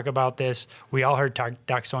Stone talk about this. We all heard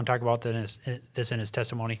Doc Stone talk about this in his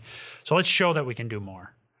testimony. So let's show that we can do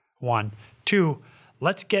more. 1. 2,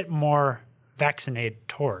 let's get more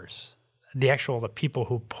vaccinators, the people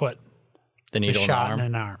who put the needle shot in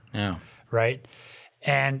an arm. Yeah. Right?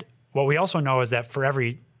 And what we also know is that for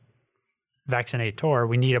every vaccinator,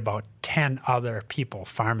 we need about 10 other people,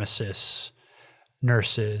 pharmacists,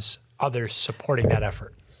 nurses, others supporting that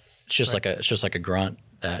effort. It's just like a grunt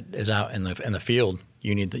that is out in the field.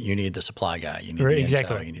 You need the supply guy. You need the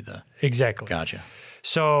intel. You need the exactly. Gotcha.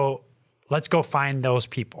 So let's go find those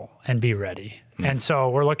people and be ready. And so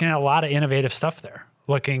we're looking at a lot of innovative stuff there.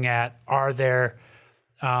 Looking at, are there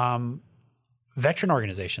veteran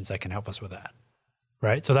organizations that can help us with that?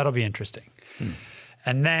 Right? So that'll be interesting.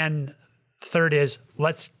 And then third is,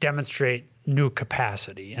 let's demonstrate new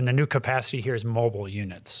capacity. And the new capacity here is mobile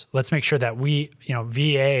units. Let's make sure that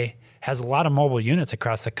VA has a lot of mobile units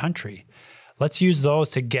across the country. Let's use those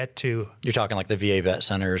to get to... You're talking like the VA vet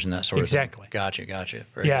centers and that sort of thing. Exactly. Gotcha.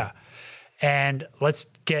 Very good. And let's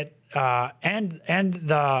get... and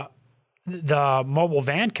the mobile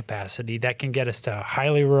van capacity that can get us to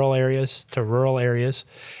highly rural areas, to rural areas,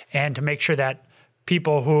 and to make sure that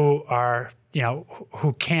people who are,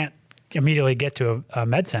 who can't immediately get to a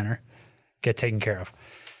med center get taken care of.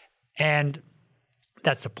 And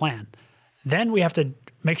that's the plan. Then we have to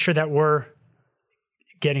make sure that we're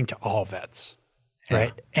getting to all vets,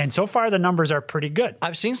 right? And so far the numbers are pretty good.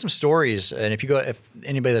 I've seen some stories, and if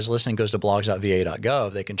anybody that's listening goes to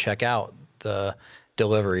blogs.va.gov, they can check out the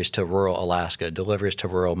deliveries to rural Alaska, deliveries to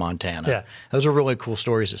rural Montana. Yeah. Those are really cool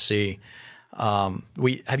stories to see. Are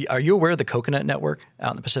you aware of the Coconut Network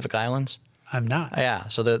out in the Pacific Islands? I'm not. Yeah,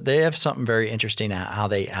 so they have something very interesting how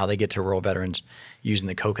they get to rural veterans using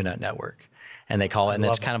the Coconut Network, and they call it, and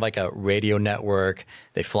it's kind of like a radio network.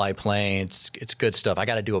 They fly planes. It's good stuff. I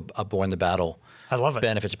got to do a Born the Battle. I love it.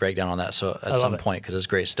 Benefits breakdown on that at some point because it's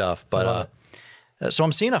great stuff. But so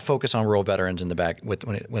I'm seeing a focus on rural veterans in the back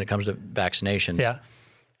when it comes to vaccinations.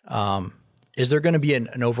 Yeah. Is there going to be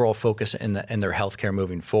an overall focus in their healthcare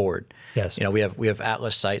moving forward? Yes. We have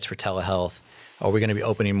Atlas sites for telehealth. Are we going to be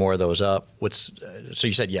opening more of those up? So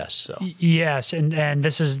you said yes. So. Yes, and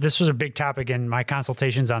this was a big topic in my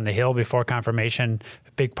consultations on the Hill before confirmation.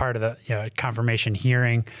 A big part of the confirmation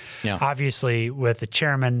hearing. Yeah. Obviously, with the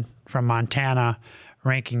chairman from Montana,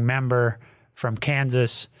 ranking member from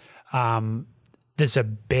Kansas, this is a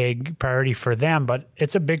big priority for them, but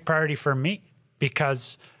it's a big priority for me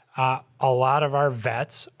because a lot of our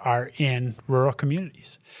vets are in rural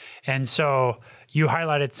communities. And so you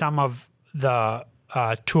highlighted some of the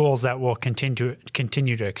tools that will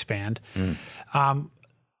continue to expand.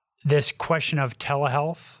 This question of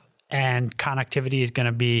telehealth and connectivity is going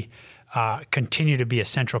to be continue to be a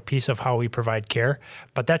central piece of how we provide care,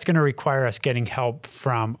 but that's going to require us getting help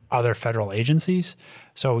from other federal agencies.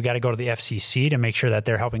 So we got to go to the FCC to make sure that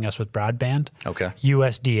they're helping us with broadband. Okay.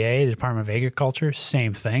 USDA, the Department of Agriculture,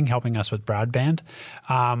 same thing, helping us with broadband.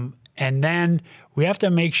 And then we have to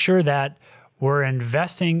make sure that we're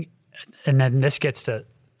investing, and then this gets to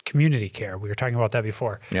community care. We were talking about that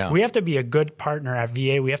before. Yeah. We have to be a good partner at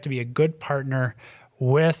VA. We have to be a good partner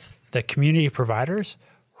with the community providers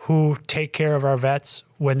who take care of our vets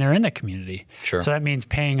when they're in the community. Sure. So that means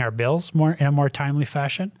paying our bills in a more timely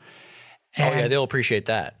fashion. And they'll appreciate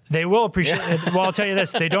that. They will appreciate it. Well, I'll tell you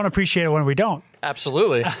this, they don't appreciate it when we don't.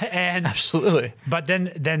 Absolutely. Absolutely. But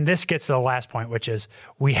then this gets to the last point, which is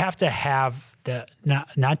we have to have the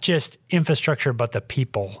not just infrastructure, but the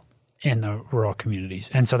people in the rural communities.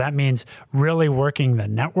 And so that means really working the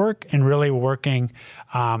network and really working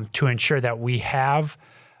to ensure that we have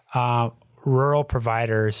rural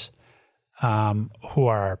providers who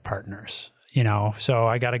are our partners. So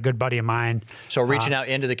I got a good buddy of mine. So reaching out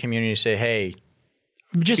into the community to say, hey,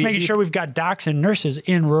 just making sure we've got docs and nurses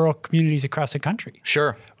in rural communities across the country.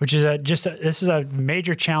 Sure. Which is this is a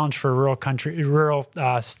major challenge for rural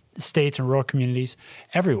states and rural communities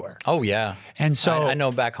everywhere. Oh yeah. And so I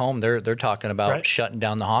know back home they're talking about shutting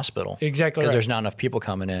down the hospital. Exactly. Because there's not enough people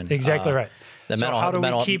coming in. Exactly right. So how do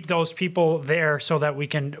we keep those people there so that we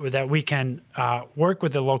can work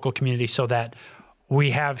with the local community so that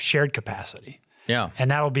we have shared capacity? Yeah. And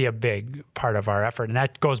that'll be a big part of our effort. And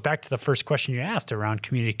that goes back to the first question you asked around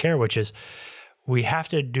community care, which is we have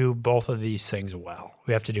to do both of these things well.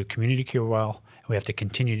 We have to do community care well. And we have to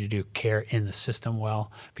continue to do care in the system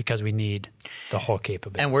well because we need the whole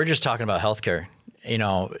capability. And we're just talking about healthcare.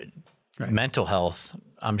 Mental health,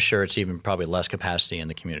 I'm sure it's even probably less capacity in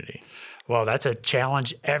the community. Well, that's a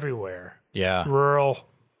challenge everywhere. Yeah. Rural,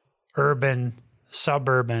 urban,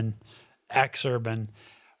 suburban, exurban.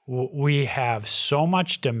 We have so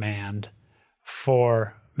much demand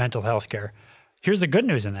for mental health care. Here's the good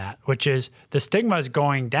news in that, which is the stigma is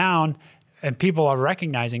going down and people are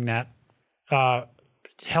recognizing that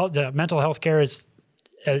the mental health care is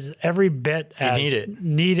every bit as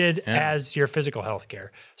needed as your physical health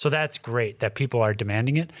care. So that's great that people are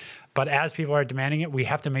demanding it. But as people are demanding it, we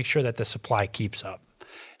have to make sure that the supply keeps up.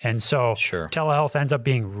 And so telehealth ends up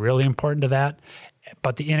being really important to that.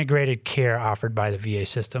 But the integrated care offered by the VA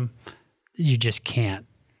system, you just can't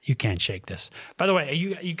shake this. By the way,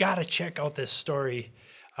 you got to check out this story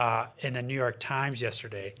in the New York Times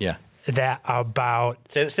yesterday. Yeah. That about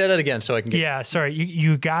say that again so I can get. Yeah, sorry.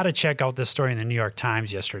 You got to check out this story in the New York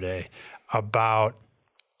Times yesterday about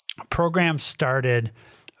a program started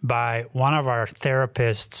by one of our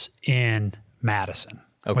therapists in Madison,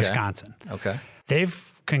 Wisconsin. Okay.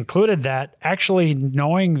 They've concluded that actually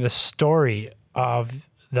knowing the story of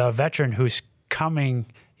the veteran who's coming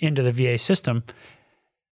into the VA system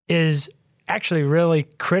is actually really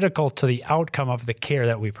critical to the outcome of the care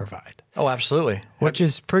that we provide. Oh, absolutely. Which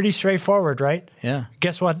is pretty straightforward, right? Yeah.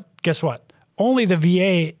 Guess what? Only the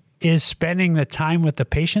VA is spending the time with the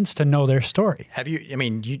patients to know their story. Do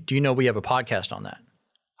you know we have a podcast on that?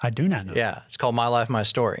 I do not know. Yeah. It's called My Life, My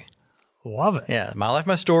Story. Love it. Yeah. My Life,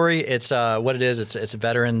 My Story. It's what it is. It's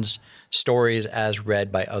veterans' stories as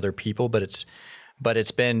read by other people, but it's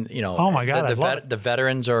been, oh my God, the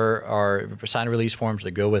veterans are signed release forms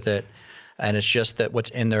that go with it. And it's just that what's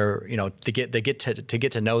in their, to get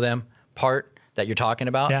to know them part that you're talking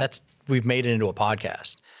about, we've made it into a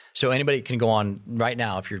podcast. So anybody can go on right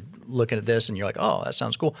now if you're looking at this and you're like, oh, that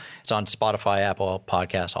sounds cool. It's on Spotify, Apple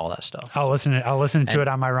Podcasts, all that stuff. I'll listen to it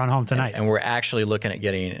on my run home tonight. And we're actually looking at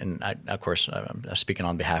getting, and of course, I'm speaking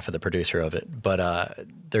on behalf of the producer of it, but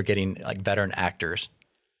they're getting like veteran actors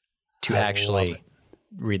to actually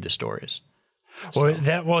read the stories.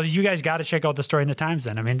 Well, you guys got to check out the story in the Times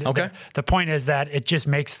then. The point is that it just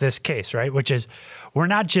makes this case, right? Which is we're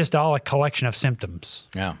not just all a collection of symptoms.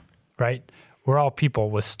 Yeah. Right? We're all people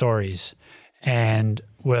with stories and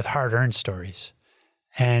with hard-earned stories.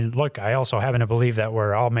 And look, I also happen to believe that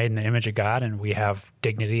we're all made in the image of God and we have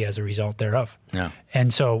dignity as a result thereof. Yeah.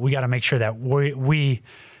 And so we got to make sure that we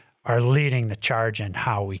are leading the charge in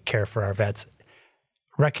how we care for our vets,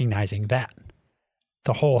 recognizing that.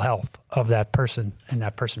 The whole health of that person and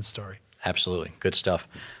that person's story. Absolutely. Good stuff.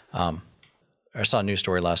 I saw a news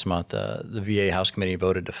story last month. The VA House Committee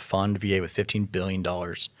voted to fund VA with $15 billion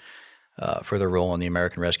for their role in the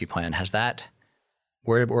American Rescue Plan. Has that?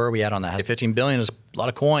 Where are we at on that? $15 billion is a lot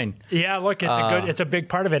of coin. Yeah, look, it's a big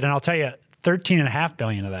part of it, and I'll tell you, $13.5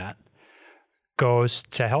 billion of that goes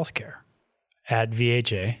to healthcare at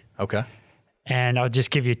VHA. Okay. And I'll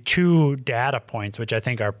just give you 2 data points, which I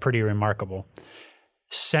think are pretty remarkable.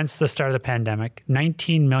 Since the start of the pandemic,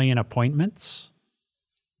 19 million appointments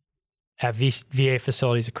at VA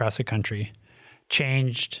facilities across the country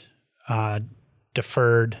changed,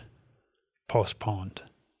 deferred, postponed.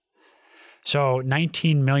 So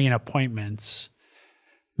 19 million appointments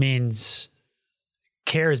means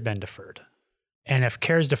care has been deferred. And if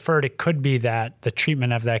care is deferred, it could be that the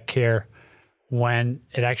treatment of that care, when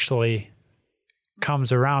it actually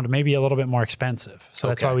comes around, maybe a little bit more expensive. So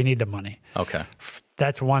that's why we need the money. Okay.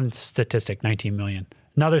 That's one statistic, 19 million.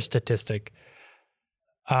 Another statistic,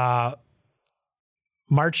 March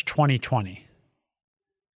 2020,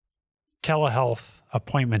 telehealth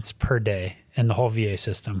appointments per day in the whole VA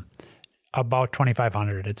system, about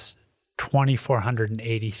 2,500. It's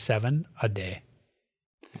 2,487 a day.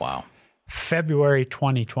 Wow. February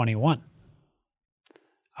 2021,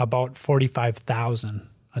 about 45,000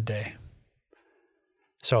 a day.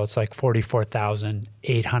 So it's like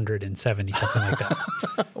 44,870, something like that.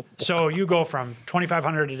 So you go from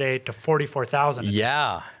 2,500 a day to 44,000 a day.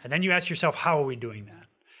 Yeah. And then you ask yourself, how are we doing that?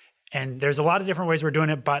 And there's a lot of different ways we're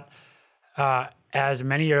doing it, but as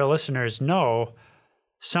many of your listeners know,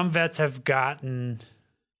 some vets have gotten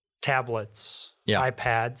tablets,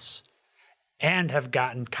 iPads, and have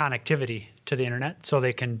gotten connectivity to the internet so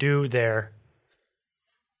they can do their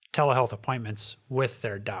telehealth appointments with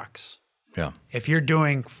their docs. Yeah. If you're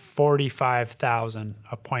doing 45,000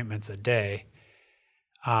 appointments a day,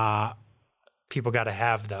 people got to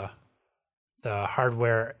have the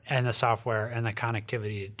hardware and the software and the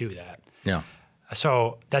connectivity to do that. Yeah.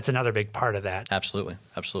 So that's another big part of that. Absolutely.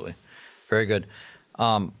 Absolutely. Very good.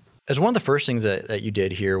 As one of the first things that you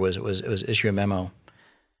did here was issue a memo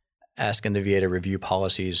asking the VA to review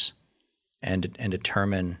policies and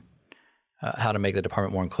determine how to make the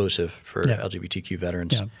department more inclusive for LGBTQ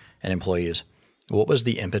veterans and employees. What was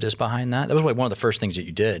the impetus behind that? That was like one of the first things that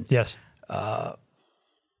you did. Yes.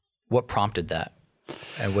 What prompted that?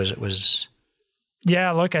 And was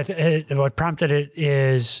Yeah, look, what prompted it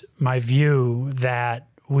is my view that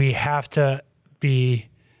we have to be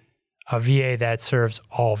a VA that serves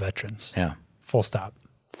all veterans. Yeah. Full stop.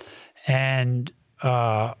 And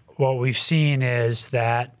what we've seen is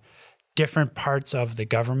that different parts of the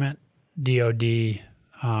government, DOD,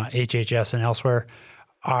 HHS, and elsewhere,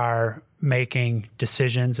 are making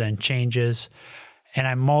decisions and changes. And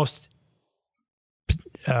I'm most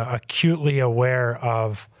acutely aware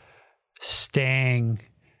of staying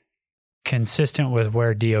consistent with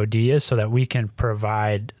where DOD is so that we can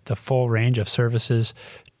provide the full range of services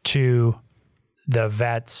to the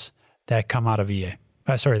vets that come out of VA.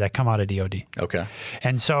 That come out of DOD. Okay.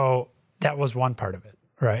 And so that was one part of it,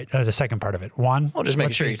 right? The second part of it. One, well, just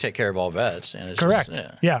making sure you take care of all vets. And it's correct.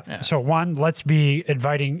 Just, yeah. So one, let's be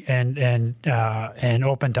inviting and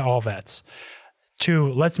open to all vets.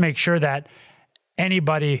 Two, let's make sure that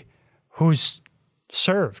anybody who's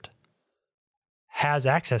served has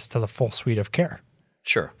access to the full suite of care.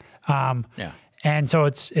 Sure. And so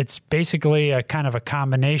it's basically a kind of a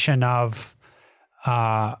combination of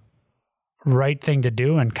right thing to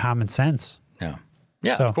do and common sense. Yeah.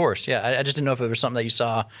 Yeah, so, of course. Yeah. I just didn't know if it was something that you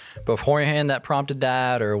saw beforehand that prompted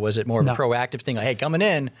that, or was it more of a proactive thing? Like, hey, coming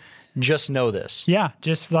in, just know this. Yeah.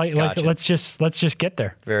 Just like, let's just get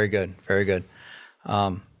there. Very good. Very good.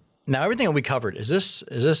 Now, everything that we covered, is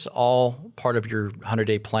this all part of your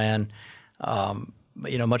 100-day plan?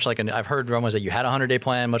 Much like I've heard rumors that you had a 100-day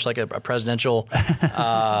plan, much like a presidential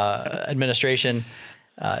administration.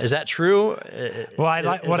 Is that true?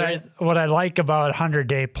 Well, what I like about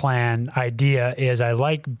 100-day plan idea is I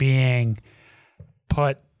like being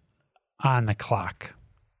put on the clock.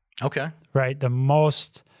 Okay. Right. No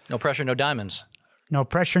pressure, no diamonds. No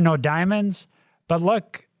pressure, no diamonds. But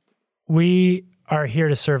look, we are here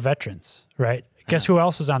to serve veterans, right? Guess who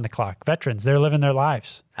else is on the clock? Veterans. They're living their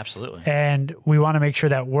lives. Absolutely. And we want to make sure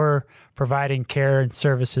that we're providing care and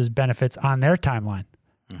services, benefits on their timeline.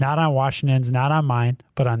 Not on Washington's, not on mine,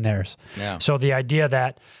 but on theirs. Yeah. So the idea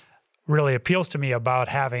that really appeals to me about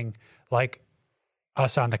having like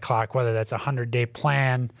us on the clock, whether that's a 100-day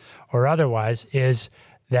plan or otherwise, is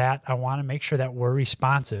that I want to make sure that we're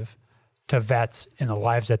responsive to vets in the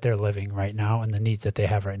lives that they're living right now and the needs that they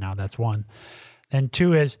have right now. That's one. And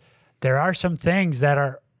two is there are some things that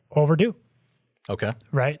are overdue. Okay.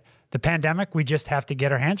 Right? The pandemic, we just have to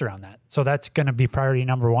get our hands around that. So that's going to be priority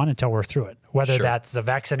number one until we're through it, whether that's the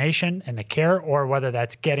vaccination and the care, or whether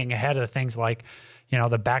that's getting ahead of things like,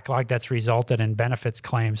 the backlog that's resulted in benefits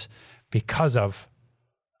claims because of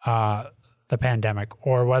the pandemic,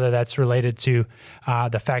 or whether that's related to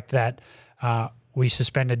the fact that we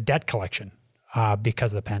suspended debt collection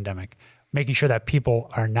because of the pandemic, making sure that people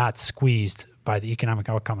are not squeezed by the economic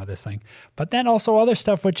outcome of this thing. But then also other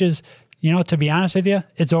stuff, which is, to be honest with you,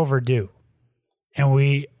 it's overdue. And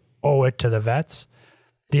we owe it to the vets.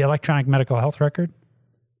 The electronic medical health record,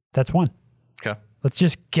 that's one. Okay. Let's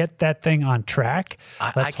just get that thing on track.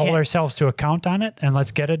 Let's hold ourselves to account on it, and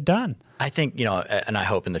let's get it done. I think, and I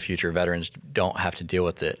hope in the future veterans don't have to deal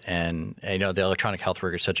with it. And, the electronic health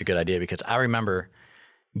record is such a good idea, because I remember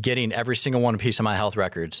getting every single one piece of my health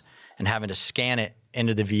records and having to scan it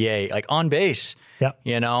into the VA, like on base,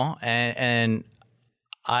 and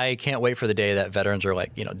I can't wait for the day that veterans are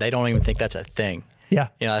like, they don't even think that's a thing. Yeah.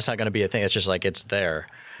 That's not going to be a thing. It's just like, it's there.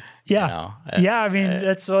 Yeah. I mean,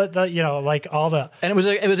 that's what, like all the. And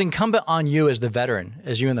it was incumbent on you as the veteran,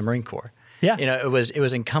 as you in the Marine Corps. Yeah. It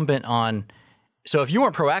was incumbent on. So if you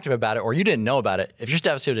weren't proactive about it, or you didn't know about it, if your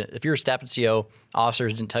staff and CO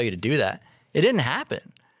officers didn't tell you to do that, it didn't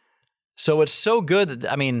happen. So it's so good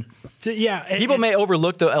that, people may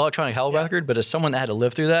overlook the electronic health record, but as someone that had to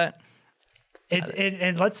live through that.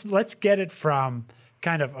 And let's get it from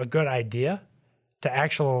kind of a good idea to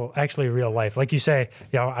actually real life. Like you say,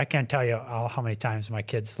 I can't tell you how many times my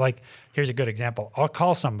kids, like, here's a good example. I'll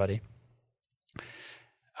call somebody.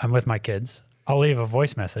 I'm with my kids. I'll leave a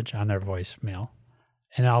voice message on their voicemail,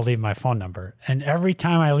 and I'll leave my phone number. And every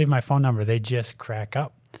time I leave my phone number, they just crack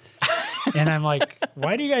up. And I'm like,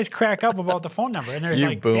 why do you guys crack up about the phone number? And they're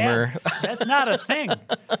like, boomer. Dad, that's not a thing.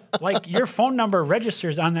 Like, your phone number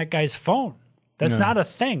registers on that guy's phone. That's not a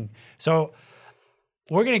thing. So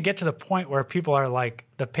we're going to get to the point where people are like,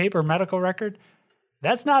 the paper medical record,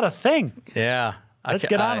 that's not a thing. Yeah. Let's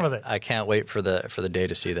get on with it. I can't wait for the day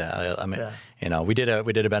to see that. I mean, we did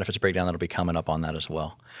a benefits breakdown that'll be coming up on that as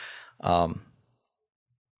well.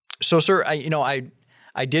 So, sir,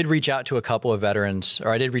 I did reach out to a couple of veterans,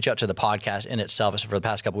 or I did reach out to the podcast in itself for the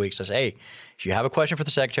past couple of weeks. I said, hey, if you have a question for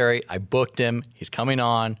the secretary, I booked him. He's coming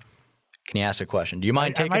on. Can you ask a question? Do you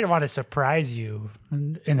mind taking? I might want to surprise you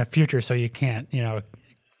in the future, so you can't,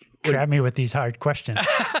 trap me with these hard questions.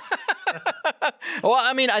 Well,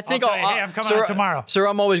 I mean, I think I'm coming on tomorrow. Sir,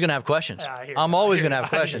 I'm always going to have questions. I'm always going to have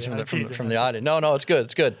questions from the audience. No, it's good.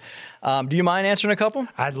 It's good. Do you mind answering a couple?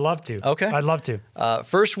 I'd love to. Okay. I'd love to.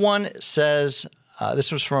 First one says,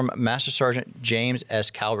 this was from Master Sergeant James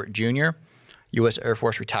S. Calvert, Jr., U.S. Air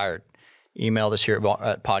Force retired. Emailed us here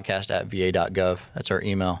at podcast@va.gov. That's our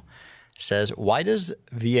email. Says, why does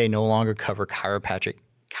VA no longer cover chiropractic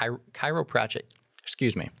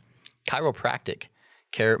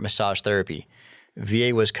care massage therapy?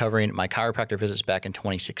 VA was covering my chiropractor visits back in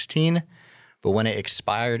 2016, but when it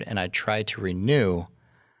expired and I tried to renew,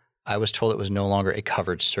 I was told it was no longer a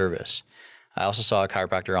covered service. I also saw a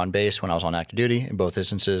chiropractor on base when I was on active duty. In both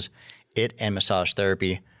instances, it and massage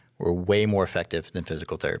therapy were way more effective than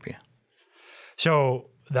physical therapy.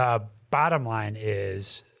 So the bottom line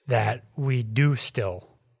is that we do still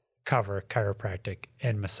cover chiropractic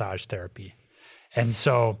and massage therapy. And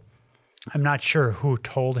so I'm not sure who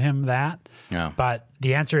told him that, but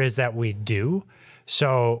the answer is that we do.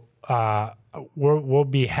 So we'll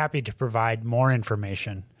be happy to provide more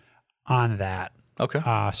information on that. Okay.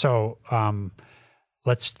 So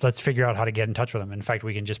let's figure out how to get in touch with him. In fact,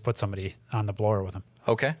 we can just put somebody on the blower with him.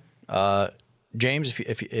 Okay. James,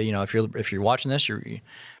 if you're watching this,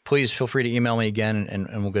 please feel free to email me again,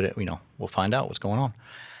 and we'll get it. We'll find out what's going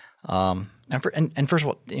on. And first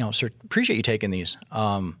of all, sir, appreciate you taking these.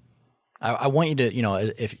 I want you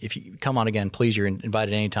to, if you come on again, please, you're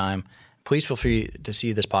invited anytime. Please feel free to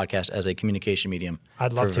see this podcast as a communication medium.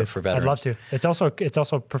 I'd love to. For veterans. I'd love to. It's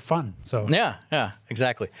also for fun. So yeah,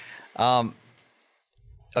 exactly.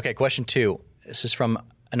 Okay, question 2. This is from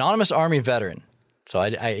anonymous Army veteran. So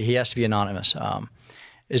he has to be anonymous.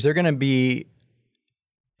 Is there going to be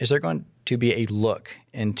a look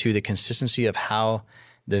into the consistency of how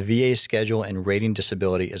the VA schedule and rating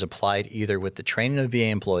disability is applied either with the training of VA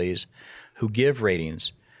employees who give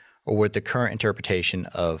ratings or with the current interpretation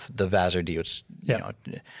of the VASRD?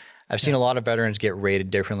 I've seen a lot of veterans get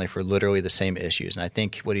rated differently for literally the same issues. And I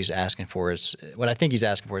think what he's asking for is,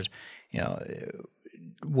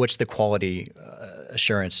 what's the quality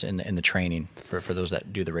assurance in the training for those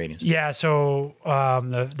that do the ratings? Yeah. So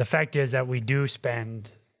the fact is that we do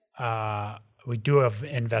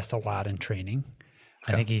invest a lot in training.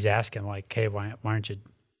 Okay. I think he's asking like, hey, why aren't you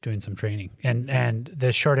doing some training. And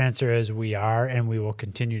the short answer is we are, and we will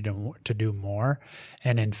continue to do more.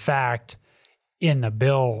 And in fact, in the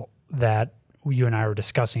bill that you and I were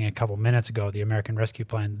discussing a couple minutes ago, the American Rescue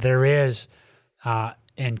Plan, there is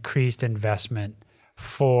increased investment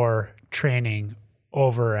for training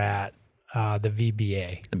over at the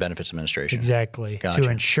VBA. The Benefits Administration. Exactly. Gotcha. To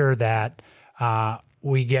ensure that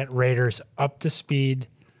we get raters up to speed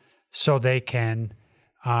so they can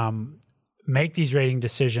make these rating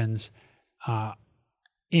decisions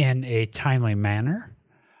in a timely manner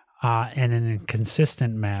and in a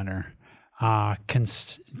consistent manner.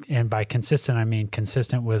 And by consistent, I mean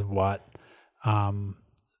consistent with what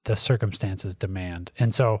the circumstances demand.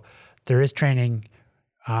 And so there is training.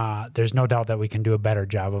 There's no doubt that we can do a better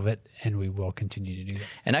job of it, and we will continue to do that.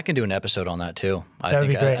 And I can do an episode on that too.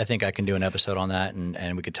 I think I can do an episode on that,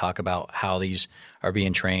 and we could talk about how these are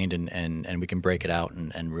being trained, and we can break it out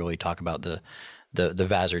and really talk about the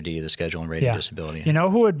VASRD, the Schedule and Rating Disability. You know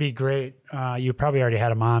who would be great? You probably already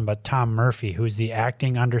had him on, but Tom Murphy, who's the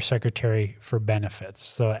Acting Undersecretary for Benefits.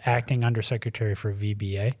 So Acting Undersecretary for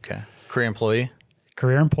VBA. Okay. Career employee?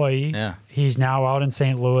 Career employee. Yeah. He's now out in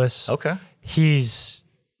St. Louis. Okay. He's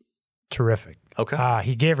terrific. Okay.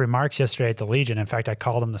 He gave remarks yesterday at the Legion. In fact, I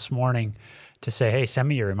called him this morning to say, hey, send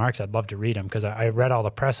me your remarks. I'd love to read them because I read all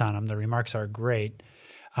the press on them. The remarks are great.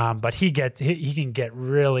 But he can get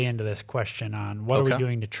really into this question on what are we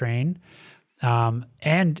doing to train,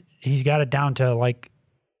 and he's got it down to like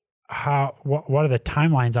what are the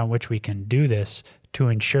timelines on which we can do this to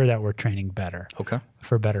ensure that we're training better. Okay.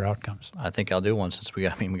 For better outcomes. I think I'll do one since we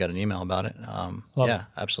got an email about it. It.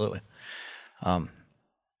 Absolutely.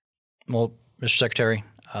 Well, Mr. Secretary,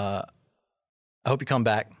 I hope you come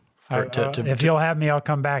back. If you'll have me, I'll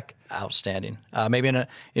come back. Outstanding. Maybe in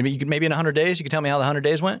 100 days, you can tell me how the 100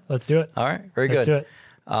 days went. Let's do it. All right. Very good. Let's do it.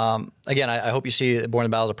 Again, I hope you see Borne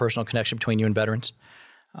in the Battle as a personal connection between you and veterans,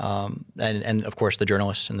 and of course the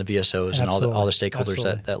journalists and the VSOs and all the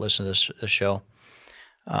stakeholders that listen to this show.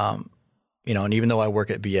 And even though I work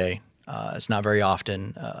at VA, it's not very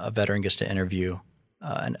often a veteran gets to interview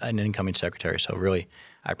an incoming secretary. So really,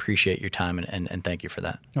 I appreciate your time and thank you for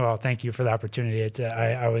that. Well, thank you for the opportunity. It's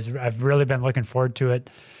I've really been looking forward to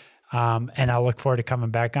it, and I'll look forward to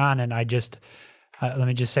coming back on. And I just let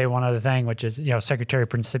me just say one other thing, which is Secretary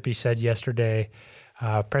Principi said yesterday,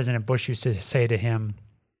 President Bush used to say to him,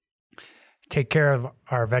 "Take care of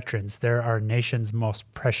our veterans. They're our nation's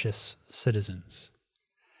most precious citizens."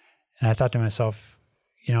 And I thought to myself,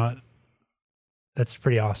 that's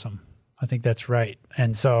pretty awesome. I think that's right.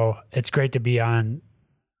 And so it's great to be on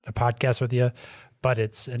the podcast with you, but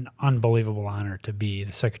it's an unbelievable honor to be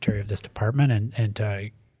the secretary of this department and to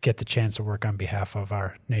get the chance to work on behalf of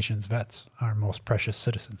our nation's vets, our most precious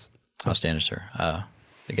citizens. Outstanding, sir.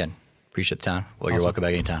 Again, appreciate the time. Well, You're welcome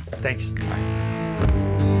back anytime. Thanks. All right.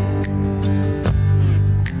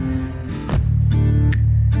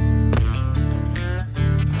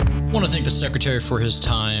 I want to thank the Secretary for his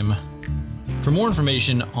time. For more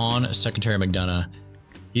information on Secretary McDonough,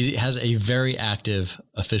 he has a very active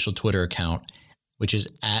official Twitter account, which is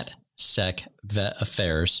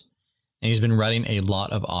 @SecVetAffairs. And he's been writing a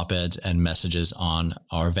lot of op-eds and messages on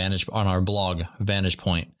our blog, Vantage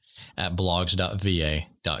Point, at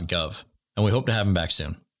blogs.va.gov. And we hope to have him back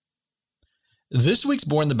soon. This week's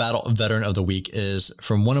Borne in the Battle Veteran of the Week is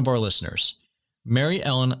from one of our listeners. Mary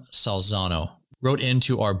Ellen Salzano wrote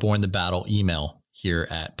into our Borne in the Battle email here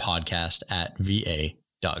at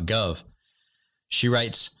podcast@va.gov. She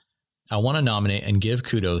writes, I want to nominate and give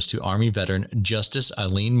kudos to Army veteran Justice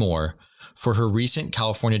Eileen Moore for her recent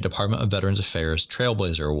California Department of Veterans Affairs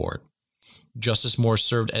Trailblazer Award. Justice Moore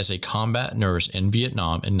served as a combat nurse in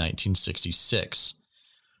Vietnam in 1966.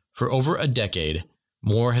 For over a decade,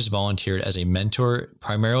 Moore has volunteered as a mentor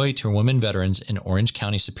primarily to women veterans in Orange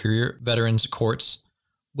County Superior Veterans Courts,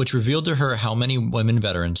 which revealed to her how many women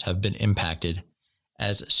veterans have been impacted,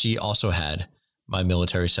 as she also had, by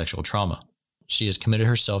military sexual trauma. She has committed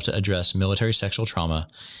herself to address military sexual trauma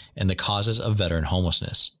and the causes of veteran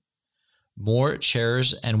homelessness. Moore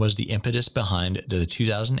chairs and was the impetus behind the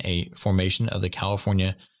 2008 formation of the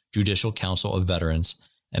California Judicial Council of Veterans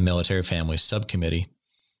and Military Families Subcommittee.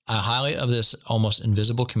 A highlight of this almost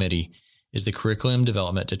invisible committee is the curriculum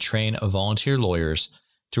development to train volunteer lawyers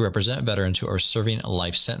to represent veterans who are serving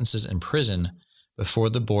life sentences in prison before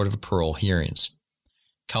the Board of Parole hearings.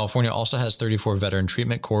 California also has 34 veteran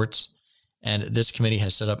treatment courts, and this committee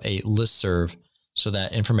has set up a listserv so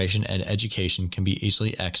that information and education can be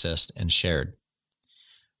easily accessed and shared.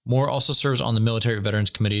 Moore also serves on the military veterans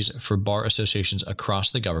committees for bar associations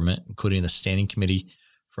across the government, including the Standing Committee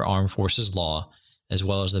for Armed Forces Law, as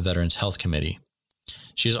well as the Veterans Health Committee.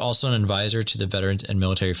 She is also an advisor to the Veterans and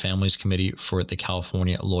Military Families Committee for the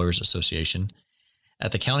California Lawyers Association.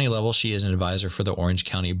 At the county level, she is an advisor for the Orange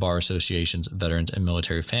County Bar Association's Veterans and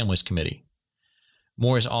Military Families Committee.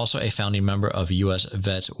 Moore is also a founding member of U.S.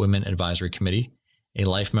 Vets Women Advisory Committee, a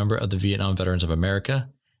life member of the Vietnam Veterans of America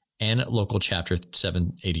and Local Chapter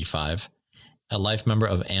 785, a life member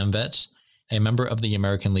of AMVETS, a member of the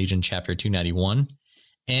American Legion Chapter 291,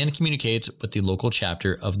 and communicates with the local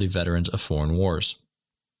chapter of the Veterans of Foreign Wars.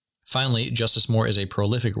 Finally, Justice Moore is a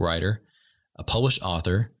prolific writer, a published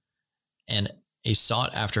author, and a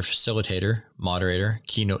sought-after facilitator, moderator,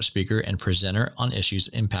 keynote speaker, and presenter on issues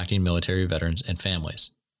impacting military veterans and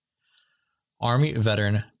families. Army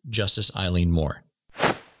Veteran Justice Eileen Moore.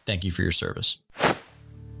 Thank you for your service.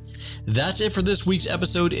 That's it for this week's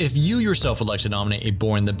episode. If you yourself would like to nominate a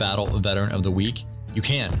Born the Battle Veteran of the Week, you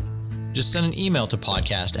can. Just send an email to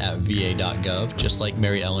podcast@va.gov, just like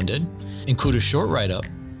Mary Ellen did. Include a short write-up,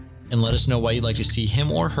 and let us know why you'd like to see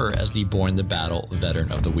him or her as the Born the Battle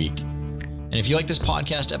Veteran of the Week. And if you like this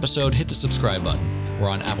podcast episode, hit the subscribe button. We're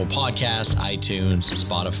on Apple Podcasts, iTunes,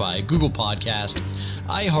 Spotify, Google Podcast,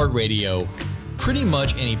 iHeartRadio, pretty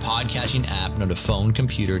much any podcasting app known to phone,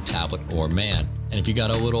 computer, tablet, or man. And if you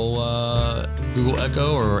got a little Google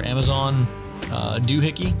Echo or Amazon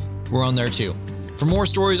doohickey, we're on there too. For more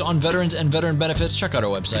stories on veterans and veteran benefits, check out our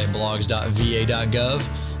website, blogs.va.gov,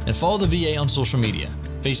 and follow the VA on social media: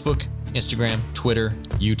 Facebook, Instagram, Twitter,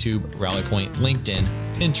 YouTube, RallyPoint, LinkedIn,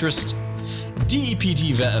 Pinterest,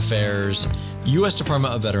 DEPT Vet Affairs, U.S.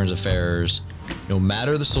 Department of Veterans Affairs. No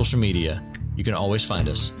matter the social media, you can always find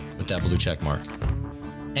us with that blue check mark.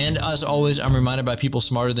 And as always, I'm reminded by people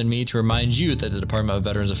smarter than me to remind you that the Department of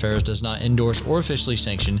Veterans Affairs does not endorse or officially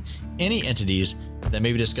sanction any entities that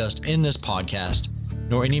may be discussed in this podcast,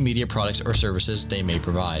 nor any media products or services they may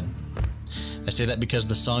provide. I say that because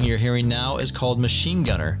the song you're hearing now is called Machine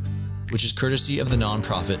Gunner, which is courtesy of the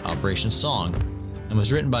nonprofit Operation Song, and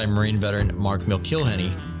was written by Marine veteran Mark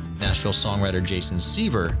McIlhenny, Nashville songwriter Jason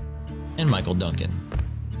Seaver, and Michael Duncan.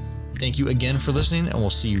 Thank you again for listening, and we'll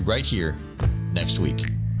see you right here next week.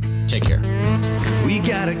 Take care. We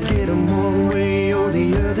gotta get them one way or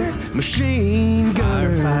the other. Machine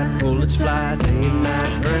gunner, firefight, bullets fly, day and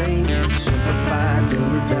night rain. Simplify till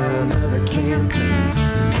we die, another campaign.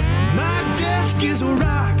 My desk is a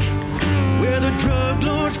rock where the drug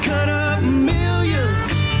lords cut up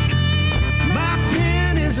millions. My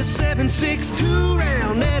pen is a 7.62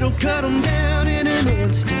 round that'll cut them down in an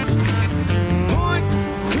instant. Point,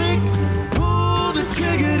 click, pull the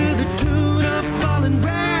trigger to the tune of falling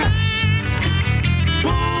brass.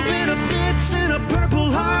 Full benefits and a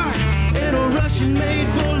purple heart and a Russian-made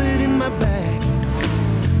bullet in my bag.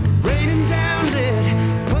 Raining down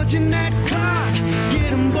lead, punching that clock.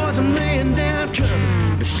 Get 'em boys, I'm laying down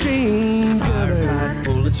cover. Machine gunner, firefight,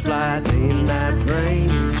 bullets fly, day and night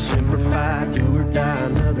rain. Simplify, do or die,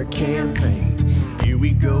 another campaign. Here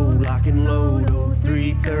we go, lock and load,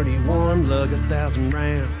 0331. Lug 1,000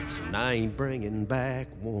 rounds, and I ain't bringing back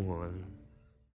one.